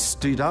who have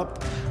stood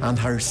up and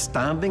are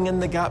standing in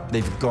the gap.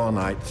 They've gone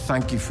out.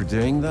 Thank you for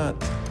doing that.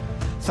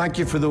 Thank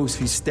you for those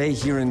who stay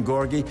here in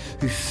Gorgie,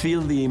 who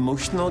feel the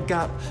emotional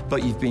gap,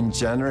 but you've been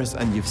generous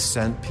and you've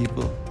sent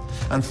people.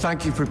 And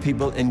thank you for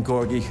people in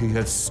Gorgie who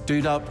have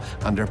stood up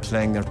and are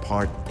playing their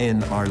part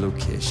in our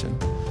location.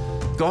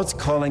 God's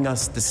calling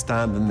us to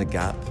stand in the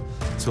gap,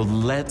 so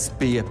let's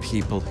be a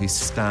people who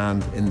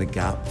stand in the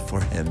gap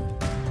for Him.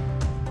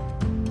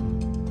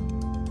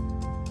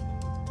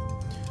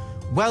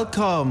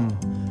 Welcome.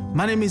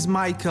 My name is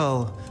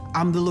Michael.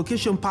 I'm the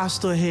location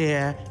pastor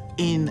here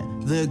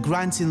in the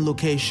Granton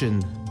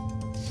location.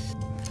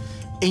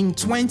 In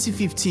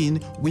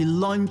 2015, we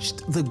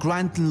launched the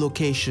Granton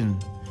location.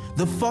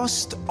 The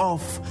first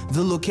of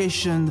the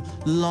location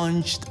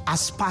launched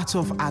as part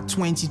of our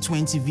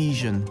 2020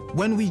 vision.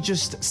 When we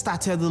just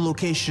started the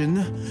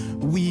location,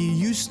 we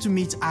used to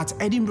meet at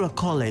Edinburgh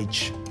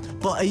College.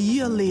 But a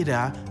year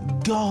later,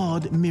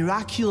 God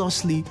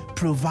miraculously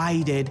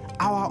provided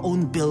our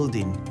own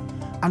building.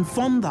 And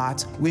from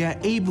that, we are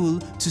able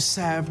to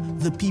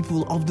serve the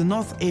people of the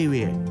North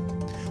area.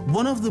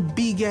 One of the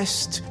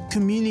biggest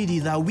community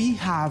that we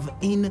have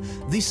in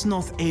this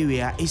North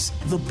area is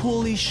the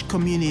Polish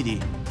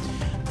community.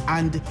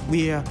 And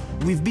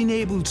we've been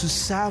able to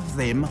serve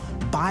them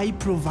by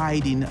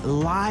providing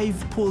live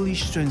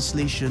Polish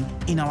translation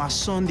in our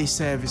Sunday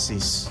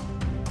services.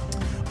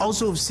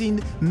 Also, we've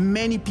seen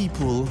many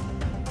people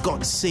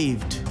got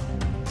saved.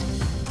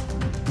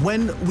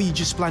 When we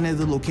just planted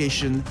the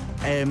location,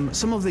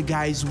 some of the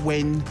guys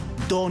went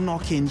door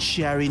knocking,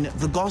 sharing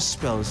the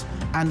Gospels.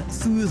 And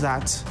through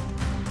that,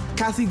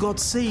 Kathy got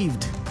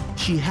saved.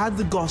 She had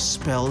the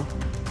Gospel,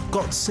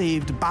 got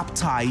saved,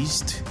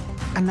 baptized,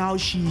 and now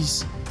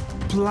she's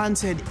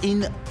planted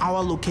in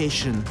our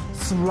location,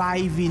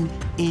 thriving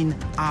in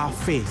our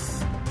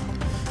faith.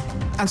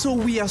 And so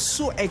we are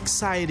so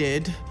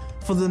excited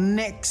for the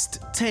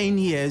next 10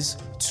 years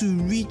to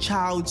reach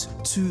out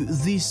to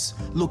this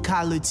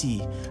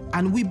locality.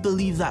 And we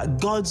believe that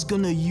God's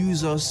gonna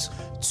use us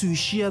to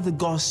share the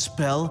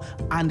gospel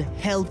and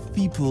help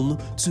people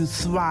to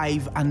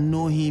thrive and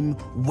know Him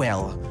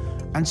well.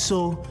 And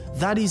so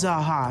that is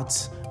our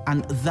heart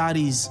and that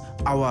is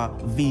our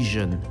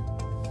vision.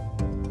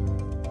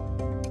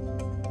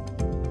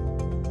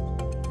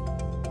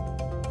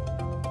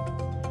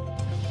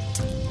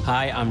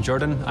 Hi, I'm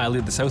Jordan. I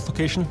lead the South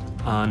location,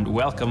 and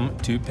welcome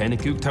to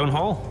Penicuik Town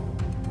Hall.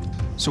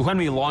 So when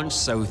we launched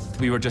South,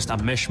 we were just a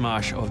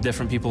mishmash of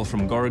different people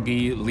from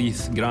Gorgie,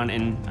 Leith,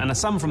 Granton, and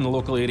some from the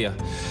local area.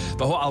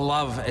 But what I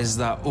love is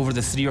that over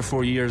the 3 or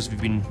 4 years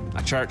we've been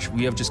a church,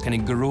 we have just kind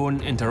of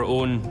grown into our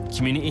own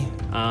community.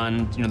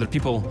 And there are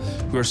people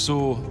who are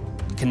so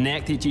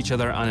connected to each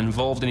other and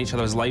involved in each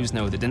other's lives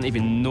now that didn't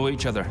even know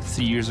each other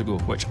 3 years ago,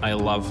 which I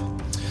love.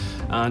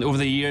 And over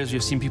the years,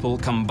 we've seen people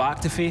come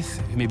back to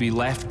faith who maybe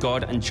left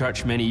God and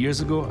church many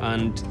years ago,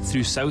 and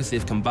through South,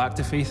 they've come back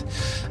to faith.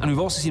 And we've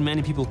also seen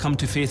many people come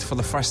to faith for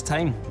the first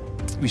time.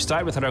 We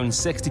started with around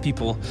 60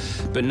 people,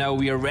 but now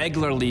we are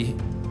regularly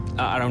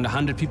at around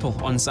 100 people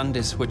on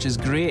Sundays, which is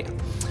great.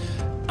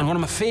 And one of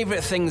my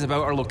favourite things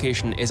about our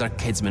location is our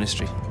kids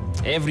ministry.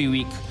 Every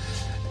week,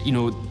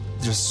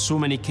 there's so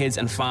many kids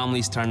and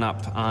families turn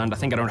up, and I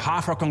think around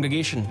half our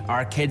congregation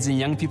are kids and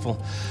young people.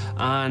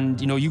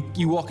 And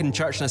you walk in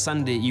church on a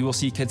Sunday, you will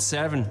see kids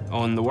serving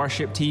on the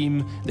worship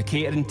team, the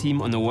catering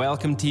team, on the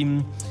welcome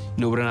team.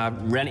 We're in a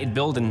rented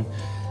building.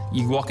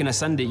 You walk in a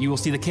Sunday, you will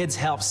see the kids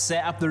help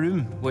set up the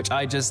room, which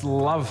I just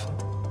love.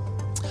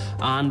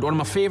 And one of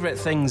my favourite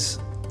things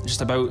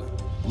just about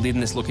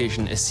leading this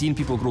location is seeing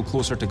people grow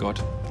closer to God.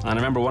 And I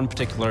remember one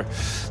particular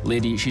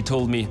lady, she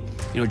told me,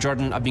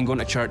 Jordan, I've been going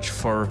to church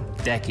for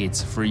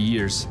decades, for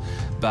years,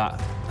 but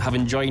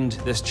having joined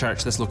this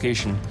church, this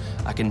location,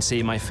 I can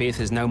say my faith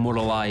is now more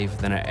alive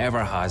than it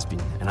ever has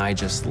been, and I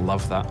just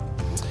love that.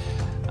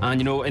 And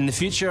in the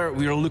future,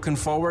 we are looking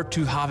forward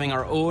to having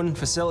our own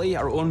facility,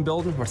 our own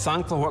building. We're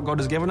thankful for what God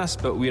has given us,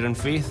 but we're in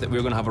faith that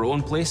we're going to have our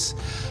own place.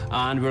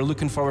 And we're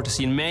looking forward to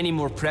seeing many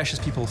more precious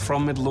people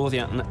from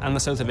Midlothian and the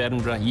south of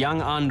Edinburgh,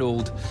 young and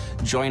old,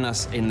 join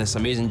us in this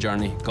amazing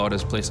journey God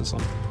has placed us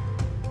on.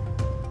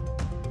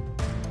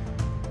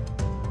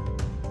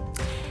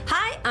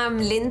 Hi, I'm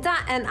Linda,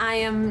 and I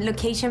am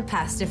location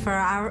pastor for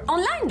our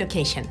online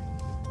location.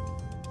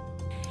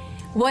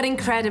 What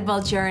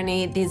incredible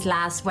journey these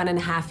last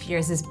 1.5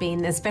 years has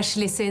been,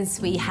 especially since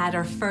we had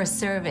our first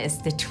service,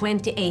 the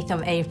 28th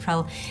of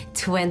April,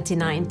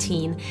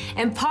 2019.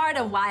 And part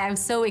of why I'm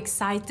so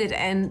excited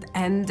and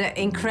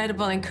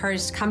incredible,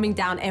 encouraged coming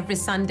down every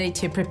Sunday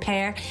to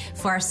prepare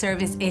for our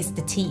service is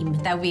the team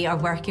that we are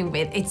working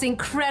with. It's an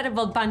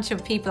incredible bunch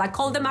of people. I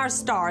call them our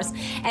stars,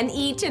 and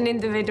each an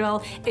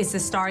individual is a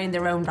star in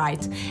their own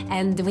right.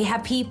 And we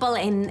have people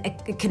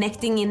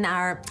connecting in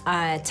our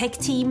tech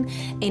team,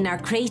 in our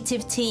creative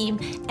creative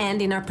team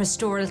and in our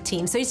pastoral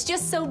team. So it's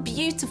just so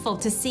beautiful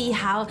to see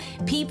how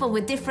people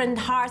with different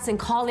hearts and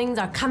callings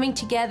are coming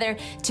together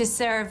to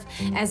serve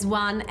as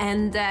one,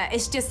 and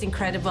it's just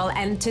incredible.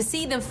 And to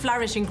see them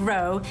flourish and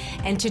grow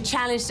and to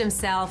challenge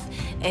themselves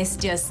is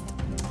just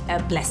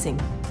a blessing.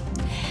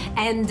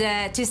 And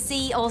to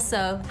see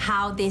also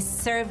how this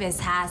service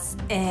has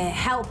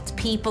helped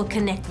people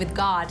connect with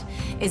God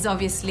is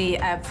obviously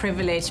a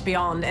privilege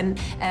beyond. And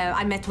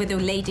I met with a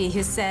lady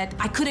who said,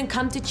 I couldn't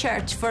come to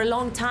church for a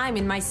long time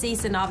in my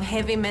season of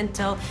heavy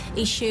mental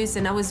issues,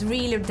 and I was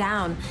really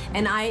down.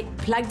 And I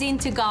plugged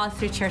into God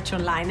through Church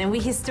Online, and we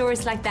hear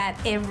stories like that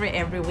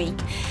every week.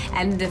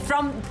 And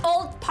from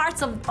all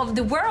parts of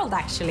the world,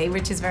 actually,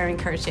 which is very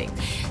encouraging.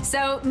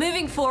 So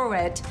moving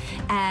forward,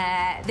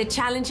 the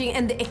challenging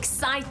and the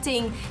exciting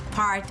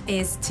part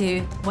is to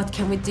what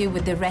can we do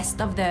with the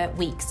rest of the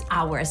week's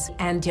hours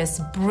and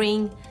just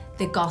bring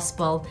the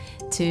gospel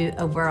to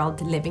a world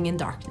living in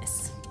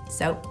darkness.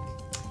 So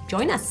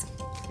join us.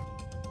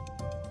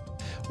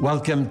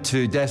 Welcome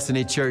to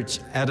Destiny Church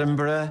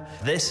Edinburgh.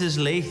 This is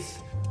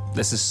Leith.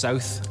 This is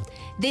South.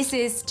 This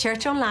is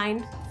Church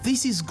Online.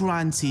 This is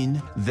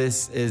Granting.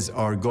 This is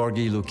our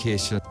Gorgie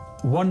location.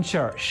 One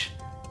church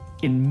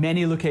in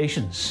many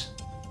locations.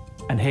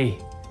 And hey,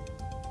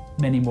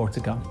 many more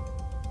to come.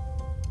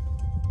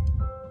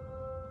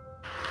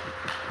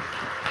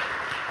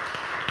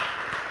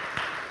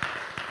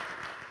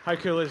 How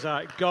cool is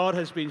that? God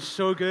has been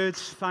so good.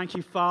 Thank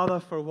you, Father,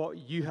 for what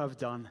you have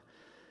done.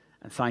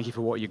 And thank you for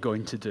what you're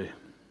going to do.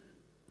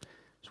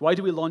 So why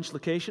do we launch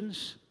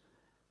locations?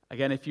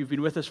 Again, if you've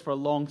been with us for a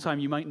long time,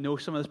 you might know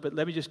some of this, but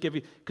let me just give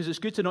you, because it's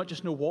good to not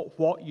just know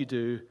what you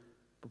do,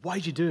 but why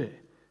do you do it?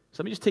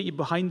 So let me just take you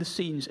behind the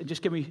scenes and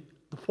just give me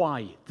the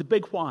why, the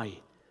big why.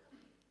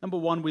 Number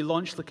one, we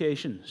launch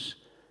locations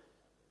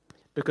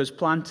because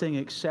planting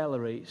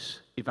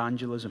accelerates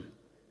evangelism.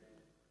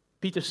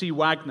 Peter C.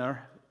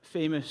 Wagner,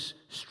 famous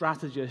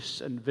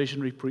strategist and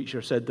visionary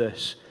preacher, said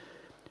this: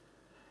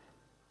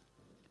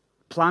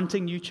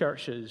 planting new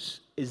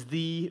churches is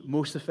the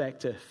most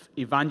effective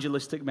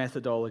evangelistic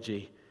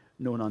methodology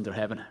known under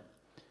heaven.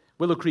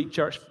 Willow Creek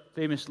Church,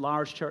 famous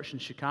large church in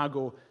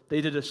Chicago,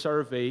 they did a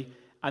survey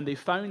and they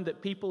found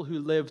that people who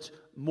lived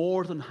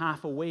more than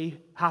half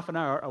an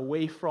hour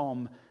away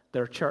from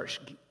their church,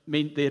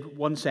 they had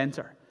one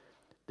center.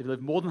 They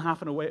lived more than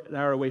half an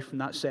hour away from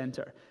that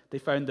center. They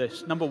found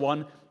this: number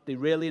one, they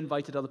rarely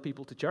invited other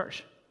people to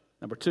church.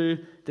 Number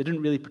two, they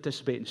didn't really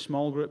participate in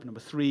small group. Number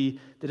three,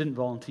 they didn't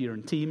volunteer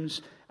in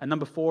teams. And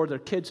number four, their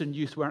kids and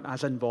youth weren't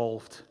as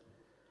involved.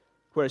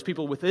 Whereas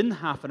people within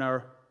half an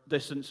hour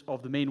distance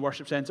of the main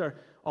worship center,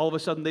 all of a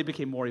sudden they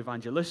became more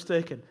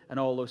evangelistic and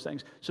all those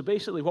things. So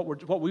basically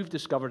what we've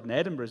discovered in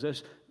Edinburgh is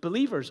this: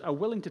 believers are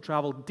willing to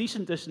travel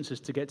decent distances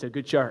to get to a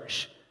good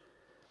church.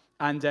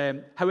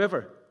 And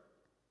however,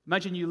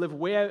 imagine you live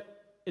way out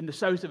in the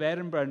south of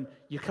Edinburgh and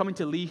you're coming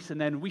to Leith, and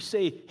then we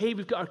say, hey,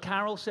 we've got our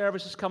carol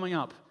services coming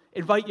up.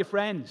 Invite your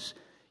friends.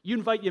 You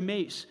invite your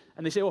mates.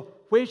 And they say, oh,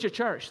 where's your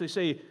church? They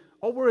say,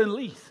 oh, we're in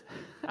Leith.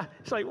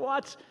 It's like,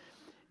 what?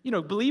 You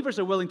know, believers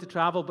are willing to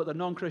travel, but their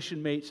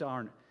non-Christian mates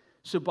aren't.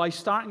 So by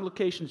starting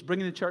locations,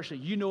 bringing the church that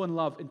you know and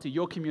love into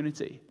your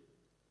community,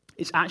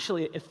 it's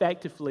actually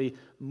effectively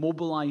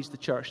mobilized the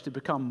church to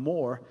become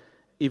more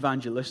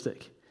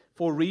evangelistic.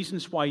 4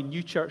 reasons why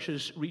new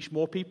churches reach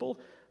more people.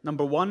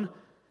 Number one,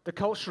 they're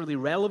culturally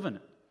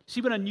relevant. See,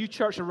 when a new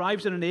church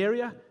arrives in an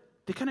area,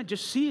 they kind of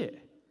just see it.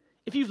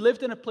 If you've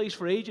lived in a place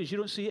for ages, you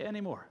don't see it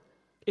anymore.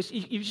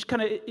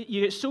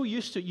 You get so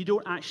used to it, you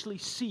don't actually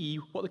see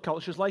what the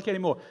culture is like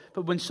anymore.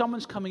 But when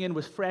someone's coming in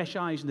with fresh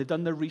eyes and they've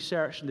done their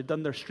research and they've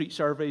done their street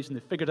surveys and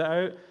they've figured it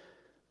out,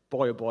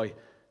 boy, oh boy,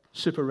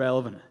 super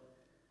relevant.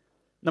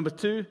 Number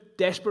 2,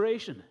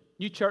 desperation.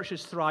 New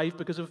churches thrive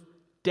because of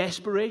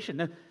desperation.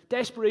 Now,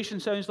 desperation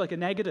sounds like a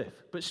negative,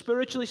 but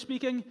spiritually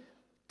speaking,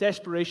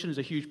 desperation is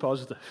a huge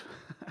positive.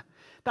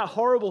 That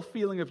horrible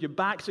feeling of your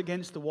back's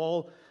against the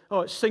wall,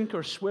 oh, it's sink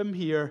or swim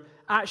here,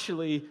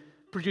 actually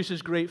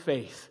produces great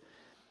faith.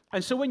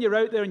 And so when you're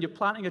out there and you're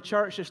planting a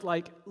church, it's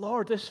like,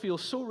 Lord, this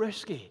feels so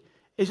risky.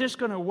 Is this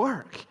going to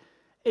work?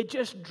 It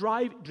just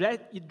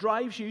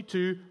drives you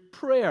to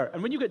prayer.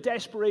 And when you get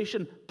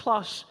desperation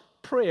plus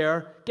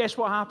prayer, guess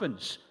what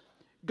happens?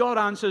 God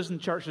answers and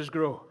churches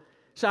grow.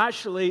 So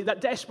actually, that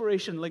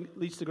desperation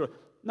leads to growth.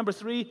 Number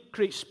 3,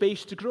 create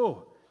space to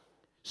grow.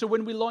 So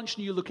when we launch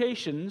new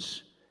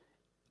locations,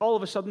 all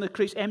of a sudden it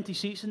creates empty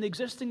seats in the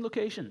existing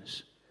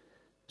locations.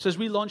 So as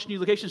we launch new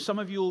locations, some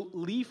of you will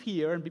leave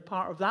here and be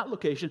part of that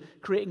location,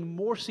 creating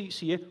more seats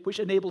here, which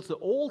enables the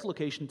old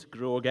location to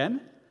grow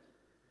again.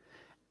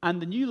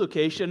 And the new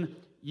location,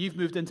 you've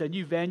moved into a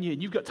new venue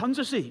and you've got tons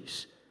of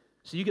seats.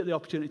 So you get the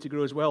opportunity to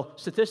grow as well.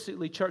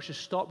 Statistically, churches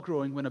stop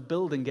growing when a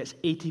building gets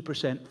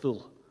 80%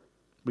 full.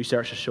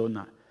 Research has shown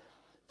that.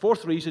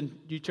 4th reason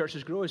new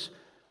churches grow is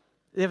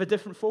they have a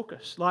different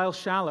focus. Lyle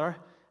Schaller,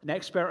 an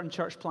expert in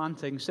church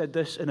planting, said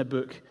this in a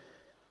book: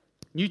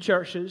 new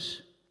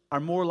churches are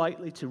more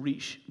likely to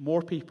reach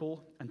more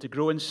people and to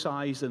grow in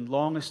size than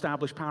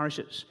long-established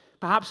parishes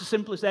Perhaps the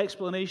simplest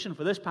explanation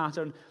for this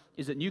pattern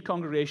is that new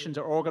congregations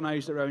are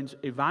organized around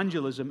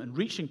evangelism and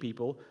reaching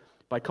people.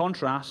 By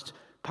contrast,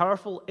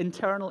 powerful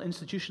internal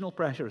institutional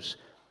pressures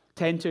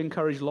tend to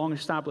encourage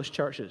long-established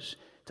churches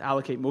to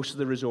allocate most of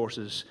the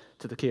resources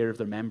to the care of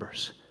their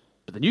members.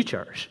 But the new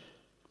church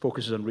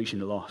focuses on reaching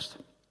the lost.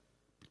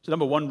 So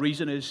number one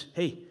reason is,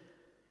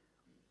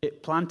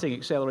 planting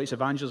accelerates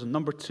evangelism.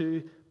 Number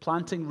two,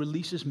 planting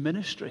releases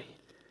ministry.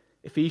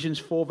 Ephesians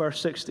 4,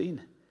 verse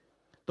 16.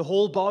 The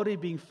whole body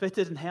being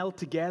fitted and held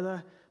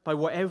together by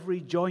what every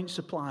joint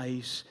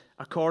supplies,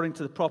 according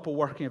to the proper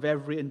working of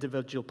every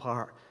individual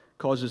part,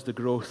 causes the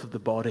growth of the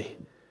body.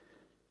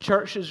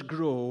 Churches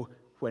grow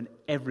when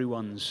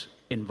everyone's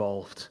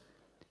involved.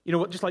 You know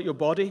what? Just like your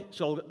body,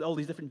 so all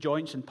these different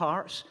joints and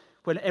parts,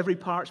 when every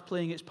part's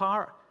playing its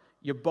part,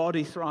 your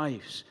body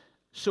thrives.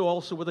 So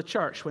also with a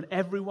church, when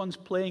everyone's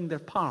playing their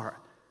part,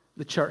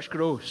 the church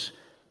grows.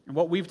 And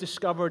what we've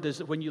discovered is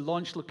that when you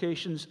launch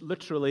locations,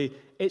 literally,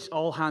 it's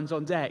all hands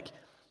on deck.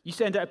 You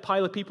send out a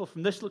pile of people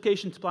from this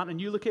location to plant a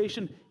new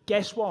location,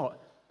 guess what?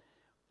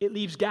 It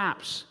leaves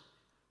gaps.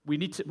 We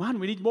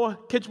need more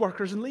kids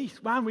workers in Leith.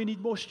 We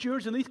need more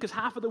stewards in Leith because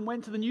half of them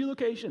went to the new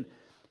location.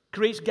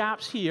 Creates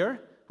gaps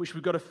here, which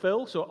we've got to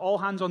fill, so all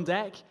hands on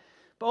deck.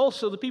 But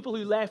also the people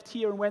who left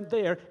here and went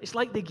there, it's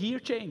like the gear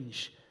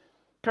change.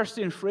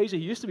 Kirsty and Fraser,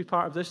 who used to be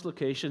part of this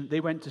location,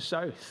 they went to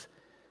South.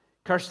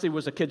 Kirsty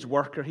was a kids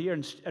worker here,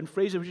 and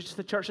Fraser was just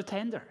a church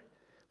attender.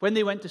 When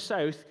they went to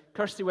South,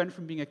 Kirsty went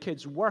from being a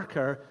kids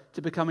worker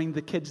to becoming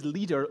the kids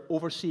leader,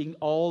 overseeing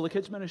all the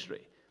kids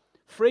ministry.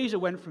 Fraser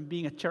went from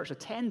being a church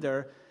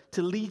attender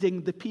to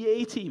leading the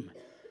PA team.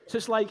 So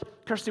it's like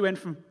Kirsty went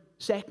from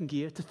second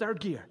gear to third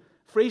gear.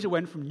 Fraser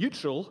went from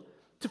neutral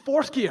to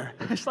fourth gear.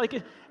 It's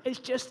like, it's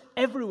just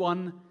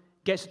everyone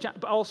gets a chance.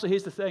 But also,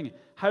 here's the thing.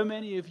 How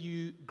many of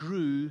you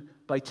grew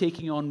by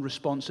taking on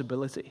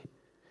responsibility?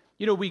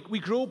 You know, we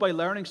grow by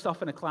learning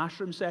stuff in a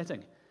classroom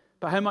setting.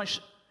 But how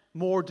much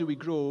more do we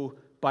grow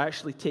by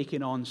actually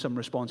taking on some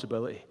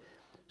responsibility?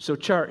 So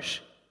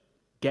church,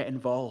 get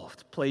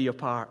involved. Play your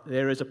part.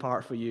 There is a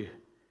part for you.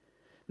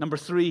 Number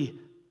 3,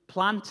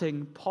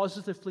 planting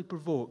positively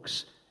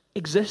provokes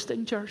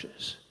existing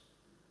churches.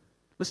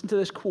 Listen to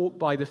this quote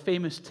by the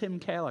famous Tim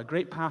Keller,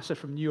 great pastor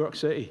from New York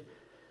City.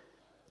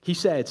 He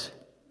said,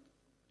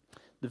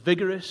 "The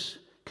vigorous,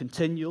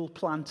 continual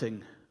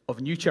planting of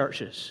new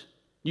churches,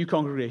 new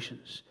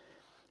congregations,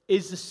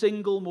 is the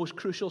single most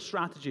crucial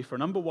strategy for,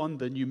 number 1,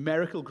 the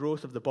numerical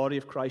growth of the body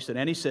of Christ in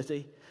any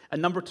city,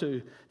 and number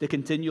 2, the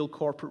continual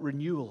corporate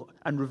renewal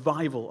and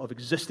revival of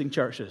existing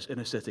churches in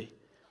a city.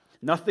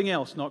 Nothing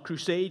else, not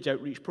crusades,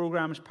 outreach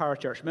programs,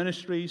 parachurch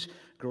ministries,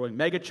 growing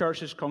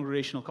megachurches,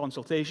 congregational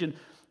consultation,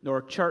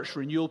 nor church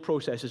renewal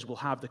processes will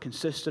have the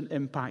consistent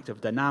impact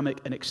of dynamic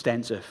and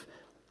extensive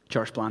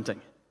church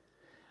planting."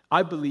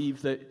 I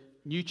believe that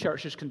new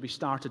churches can be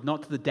started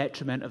not to the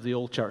detriment of the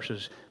old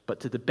churches, but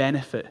to the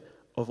benefit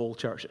of old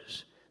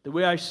churches. The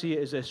way I see it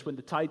is this: when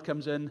the tide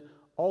comes in,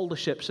 all the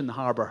ships in the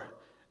harbor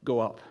go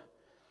up.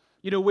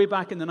 You know, way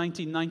back in the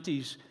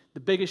 1990s, the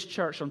biggest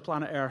church on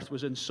planet Earth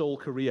was in Seoul,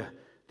 Korea,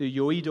 the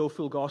Yoido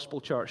Full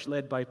Gospel Church,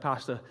 led by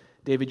Pastor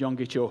David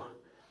Yonggi Cho.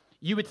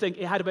 You would think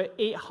it had about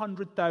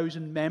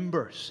 800,000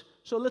 members,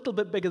 so a little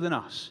bit bigger than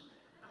us.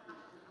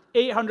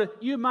 800,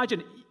 you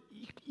imagine,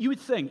 you would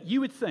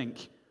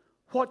think,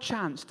 what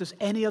chance does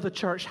any other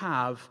church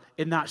have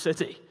in that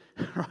city,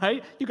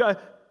 right? You've got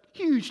a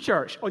huge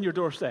church on your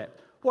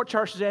doorstep. What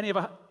chance does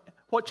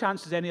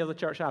any other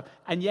church have?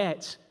 And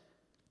yet,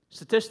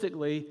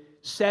 statistically,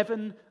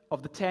 7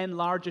 of the 10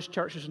 largest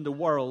churches in the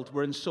world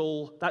were in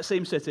Seoul, that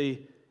same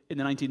city, in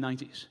the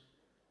 1990s.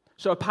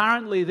 So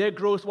apparently their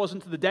growth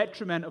wasn't to the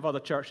detriment of other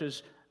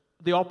churches,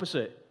 the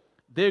opposite.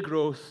 Their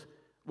growth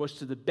was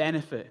to the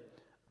benefit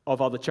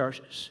of other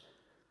churches.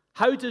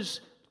 How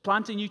does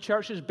planting new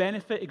churches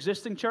benefit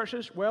existing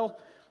churches? Well,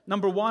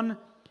 number 1,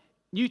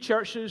 new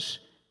churches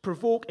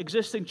provoke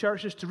existing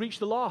churches to reach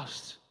the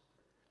lost.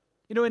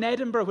 You know, in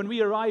Edinburgh, when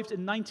we arrived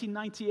in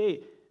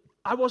 1998,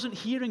 I wasn't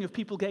hearing of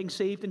people getting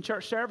saved in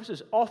church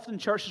services. Often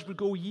churches would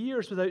go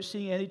years without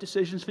seeing any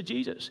decisions for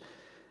Jesus.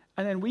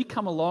 And then we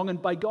come along,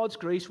 and by God's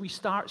grace, we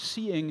start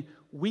seeing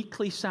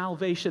weekly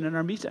salvation in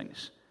our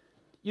meetings.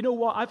 You know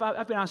what?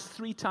 I've been asked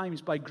 3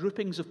 times by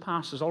groupings of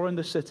pastors all around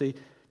the city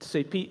to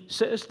say, "Pete,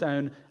 sit us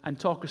down and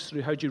talk us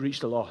through how do you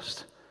reach the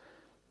lost."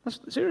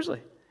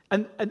 Seriously.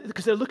 And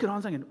because they're looking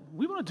on thinking,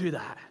 we want to do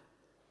that.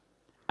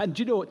 And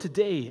do you know what?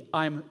 Today,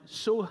 I'm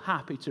so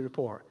happy to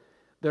report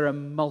there are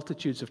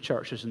multitudes of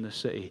churches in this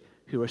city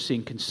who are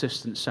seeing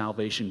consistent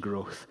salvation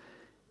growth.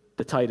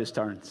 The tide has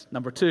turned.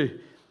 Number 2,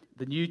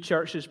 the new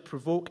churches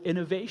provoke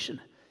innovation.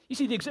 You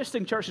see, the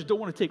existing churches don't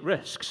want to take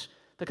risks.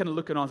 They're kind of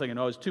looking on thinking,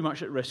 it's too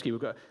much at risky. We've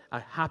got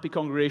a happy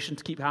congregation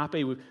to keep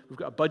happy. We've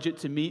got a budget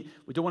to meet.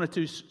 We don't want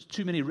to do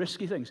too many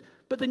risky things.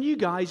 But the new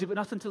guys have got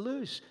nothing to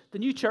lose. The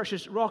new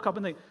churches rock up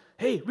and think,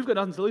 hey, we've got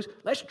nothing to lose.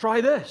 Let's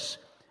try this.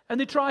 And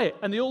they try it.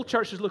 And the old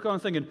churches look on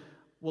thinking,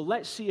 well,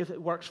 let's see if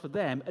it works for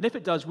them. And if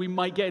it does, we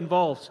might get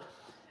involved.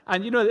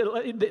 And, you know,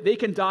 they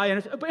can die.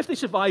 But if they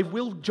survive,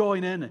 we'll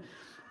join in.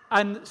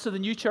 And so the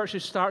new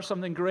churches start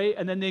something great,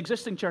 and then the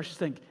existing churches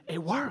think,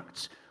 it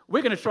worked.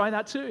 We're going to try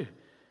that too.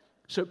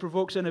 So it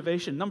provokes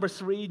innovation. Number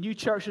 3, new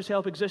churches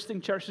help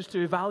existing churches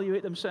to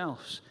evaluate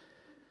themselves.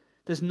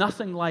 There's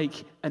nothing like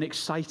an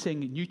exciting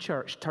new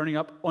church turning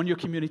up on your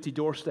community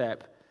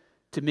doorstep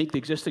to make the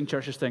existing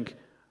churches think,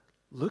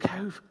 look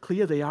how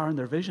clear they are in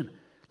their vision.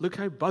 Look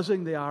how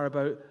buzzing they are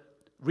about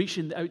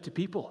reaching out to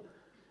people.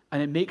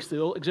 And it makes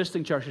the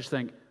existing churches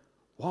think,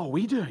 what are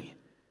we doing?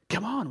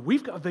 Come on,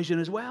 we've got a vision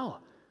as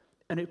well.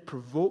 And it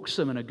provokes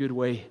them in a good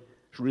way.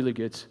 It's really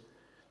good.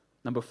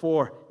 Number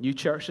 4, new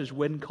churches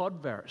win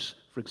converts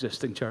for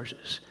existing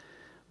churches.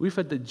 We've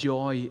had the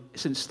joy,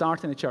 since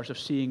starting the church, of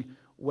seeing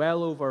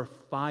well over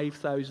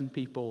 5,000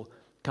 people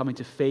coming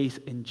to faith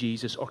in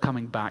Jesus or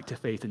coming back to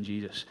faith in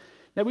Jesus.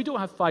 Now, we don't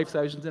have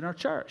 5,000 in our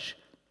church.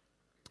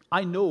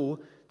 I know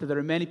that there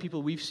are many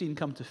people we've seen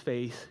come to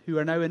faith who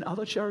are now in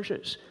other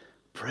churches.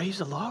 Praise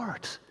the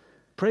Lord.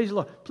 Praise the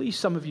Lord. Please,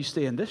 some of you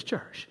stay in this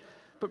church.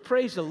 But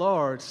praise the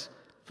Lord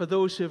for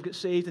those who have got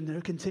saved and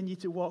who continue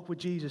to walk with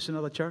Jesus in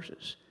other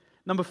churches.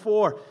 Number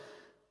 4,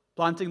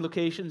 planting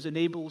locations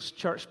enables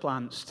church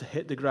plants to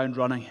hit the ground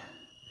running.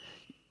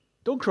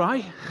 Don't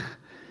cry.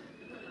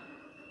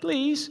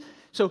 Please.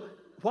 So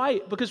why?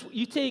 Because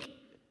you take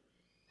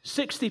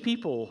 60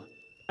 people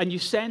and you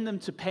send them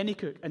to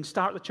Pennycook and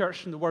start the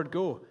church from the word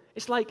go.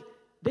 It's like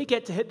they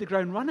get to hit the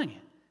ground running.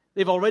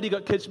 They've already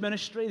got kids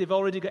ministry. They've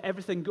already got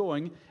everything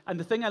going. And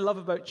the thing I love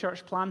about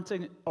church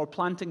planting or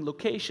planting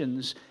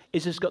locations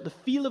is it's got the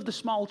feel of the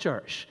small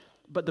church,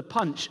 but the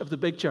punch of the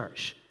big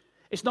church.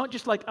 It's not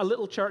just like a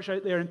little church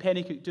out there in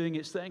Pennycook doing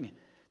its thing.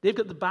 They've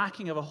got the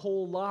backing of a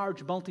whole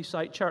large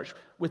multi-site church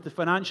with the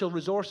financial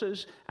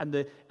resources and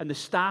the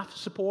staff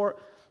support.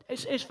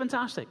 It's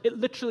fantastic. It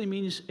literally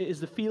means it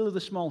is the feel of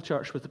the small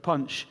church with the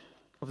punch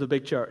of the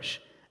big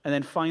church. And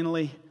then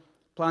finally,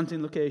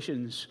 planting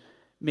locations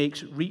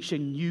makes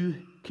reaching new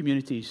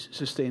communities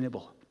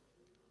sustainable.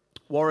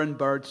 Warren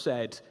Bird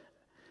said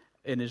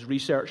in his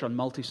research on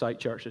multi-site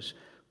churches,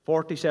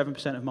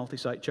 47% of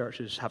multi-site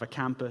churches have a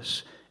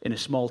campus in a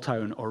small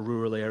town or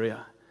rural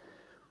area.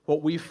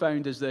 What we've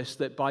found is this,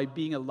 that by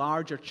being a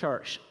larger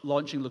church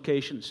launching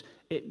locations,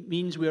 it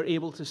means we are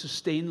able to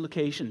sustain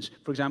locations,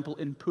 for example,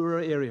 in poorer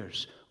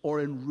areas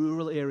or in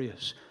rural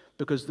areas,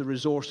 because the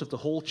resource of the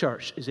whole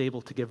church is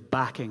able to give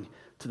backing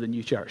to the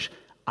new church.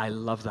 I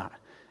love that.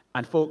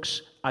 And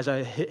folks, as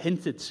I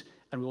hinted,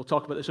 and we will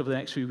talk about this over the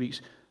next few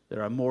weeks,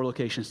 there are more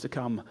locations to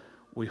come.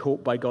 We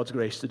hope by God's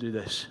grace to do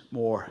this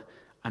more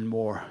and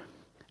more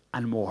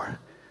and more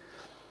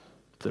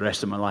for the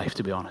rest of my life,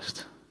 to be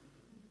honest.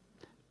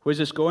 Where's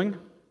this going?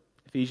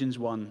 Ephesians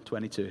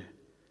 1:22.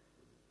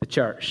 The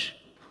church,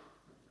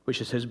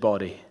 which is his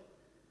body,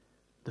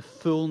 the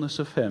fullness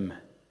of him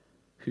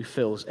who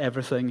fills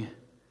everything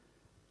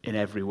in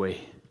every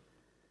way.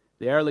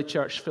 The early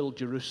church filled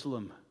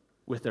Jerusalem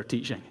with their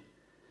teaching.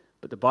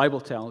 But the Bible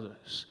tells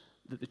us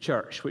that the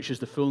church, which is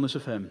the fullness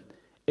of him,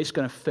 it's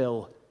going to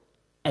fill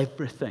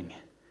everything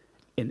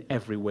in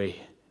every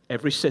way.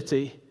 Every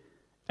city,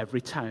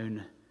 every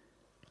town,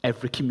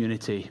 every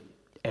community,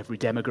 every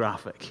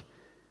demographic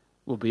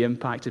will be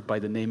impacted by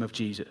the name of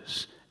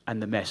Jesus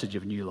and the message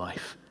of new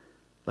life.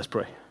 Let's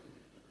pray.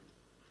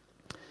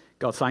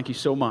 God, thank you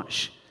so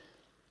much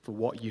for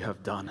what you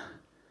have done.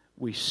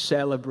 We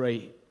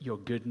celebrate your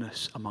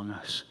goodness among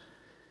us.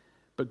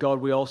 But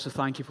God, we also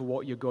thank you for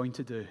what you're going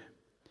to do.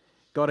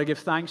 God, I give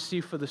thanks to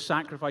you for the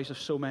sacrifice of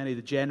so many,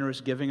 the generous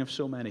giving of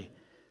so many.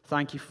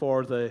 Thank you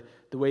for the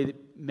way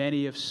that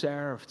many have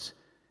served.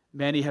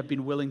 Many have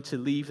been willing to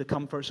leave the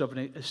comforts of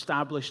an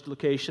established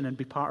location and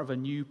be part of a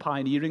new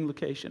pioneering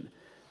location.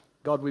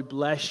 God, we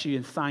bless you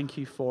and thank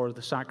you for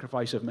the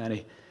sacrifice of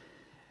many.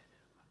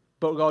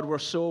 But God, we're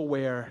so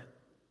aware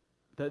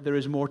that there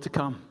is more to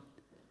come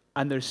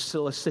and there's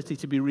still a city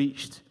to be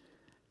reached.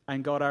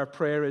 And God, our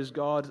prayer is,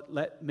 God,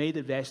 may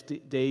the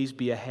best days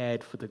be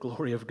ahead for the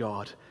glory of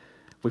God.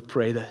 We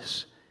pray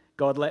this.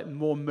 God, let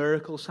more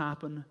miracles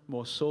happen,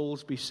 more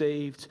souls be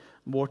saved,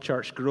 more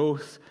church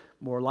growth,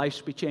 more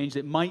lives be changed.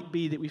 It might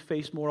be that we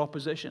face more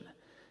opposition,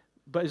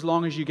 but as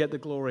long as you get the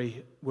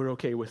glory, we're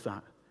okay with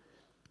that.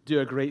 Do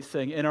a great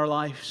thing in our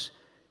lives.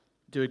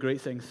 Do a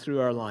great thing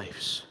through our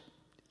lives.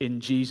 In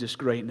Jesus'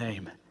 great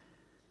name.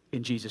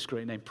 In Jesus'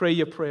 great name. Pray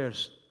your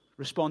prayers.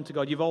 Respond to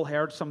God. You've all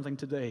heard something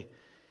today.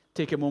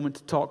 Take a moment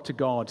to talk to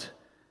God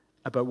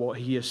about what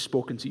he has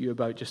spoken to you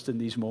about just in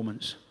these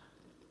moments.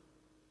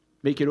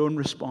 Make your own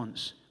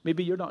response.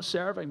 Maybe you're not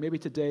serving. Maybe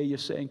today you're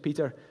saying,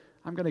 Peter,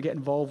 I'm going to get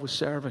involved with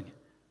serving.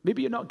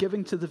 Maybe you're not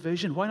giving to the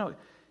vision. Why not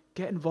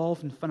get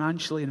involved and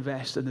financially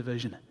invest in the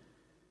vision?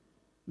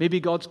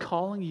 Maybe God's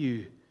calling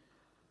you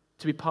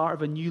to be part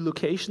of a new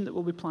location that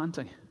we'll be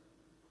planting.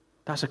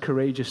 That's a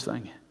courageous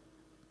thing.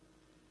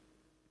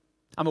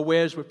 I'm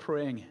aware as we're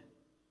praying,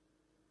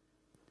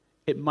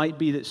 it might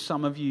be that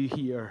some of you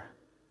here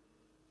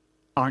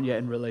aren't yet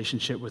in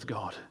relationship with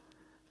God.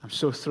 I'm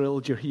so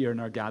thrilled you're here in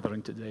our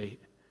gathering today.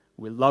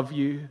 We love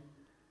you.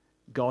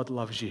 God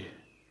loves you.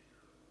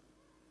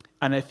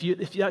 And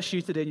if that's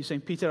you today and you're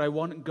saying, Peter, I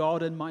want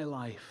God in my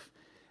life,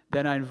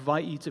 then I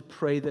invite you to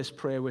pray this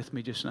prayer with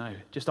me just now,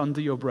 just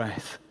under your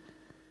breath.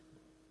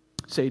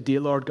 Say, dear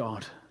Lord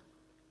God,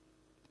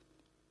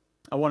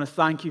 I want to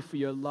thank you for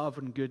your love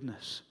and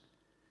goodness.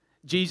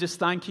 Jesus,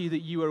 thank you that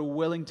you are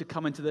willing to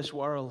come into this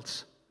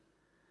world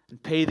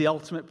and pay the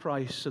ultimate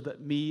price so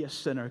that me, a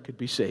sinner, could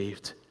be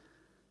saved.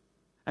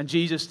 And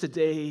Jesus,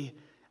 today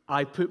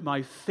I put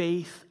my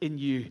faith in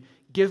you.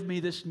 Give me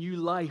this new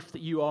life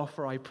that you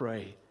offer, I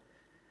pray.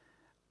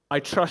 I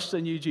trust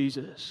in you,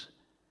 Jesus.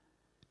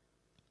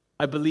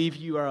 I believe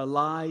you are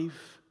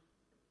alive,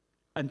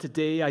 and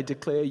today I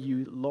declare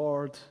you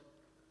Lord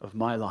of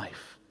my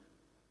life.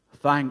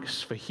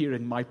 Thanks for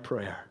hearing my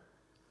prayer.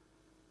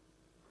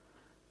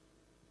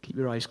 Keep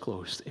your eyes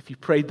closed. If you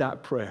prayed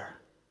that prayer,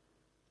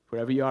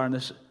 wherever you are in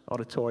this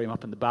auditorium,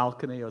 up in the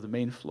balcony or the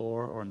main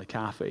floor or in the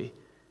cafe,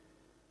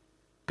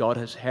 God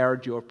has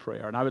heard your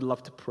prayer, and I would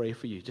love to pray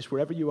for you, just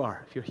wherever you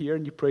are. If you're here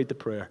and you prayed the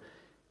prayer,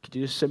 could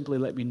you just simply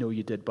let me know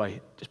you did by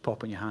just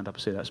popping your hand up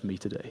and say, that's me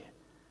today?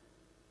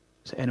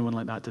 Is there anyone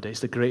like that today? It's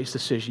the greatest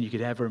decision you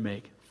could ever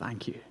make.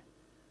 Thank you.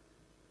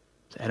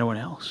 Is there anyone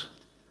else?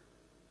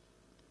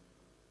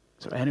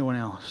 Is there anyone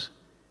else?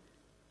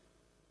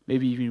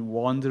 Maybe you've been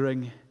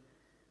wandering,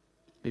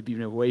 maybe you've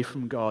been away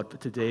from God,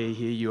 but today,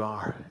 here you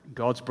are.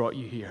 God's brought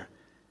you here,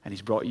 and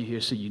he's brought you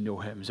here so you know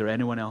him. Is there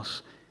anyone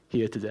else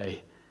here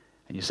today?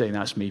 And you're saying,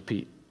 that's me,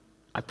 Pete.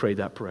 I prayed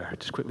that prayer.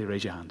 Just quickly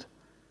raise your hand.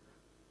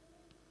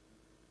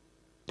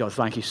 God,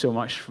 thank you so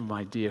much for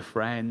my dear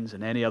friends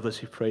and any others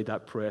who prayed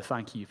that prayer.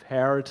 Thank you, you've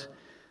heard.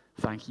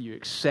 Thank you, you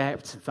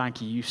accept. And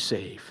thank you, you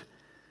save.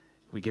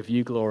 We give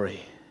you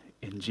glory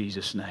in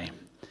Jesus' name.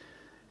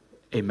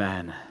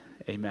 Amen.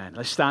 Amen.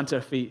 Let's stand to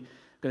our feet.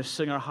 We're going to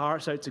sing our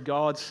hearts out to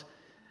God.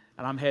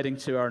 And I'm heading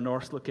to our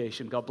north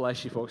location. God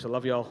bless you, folks. I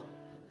love you all.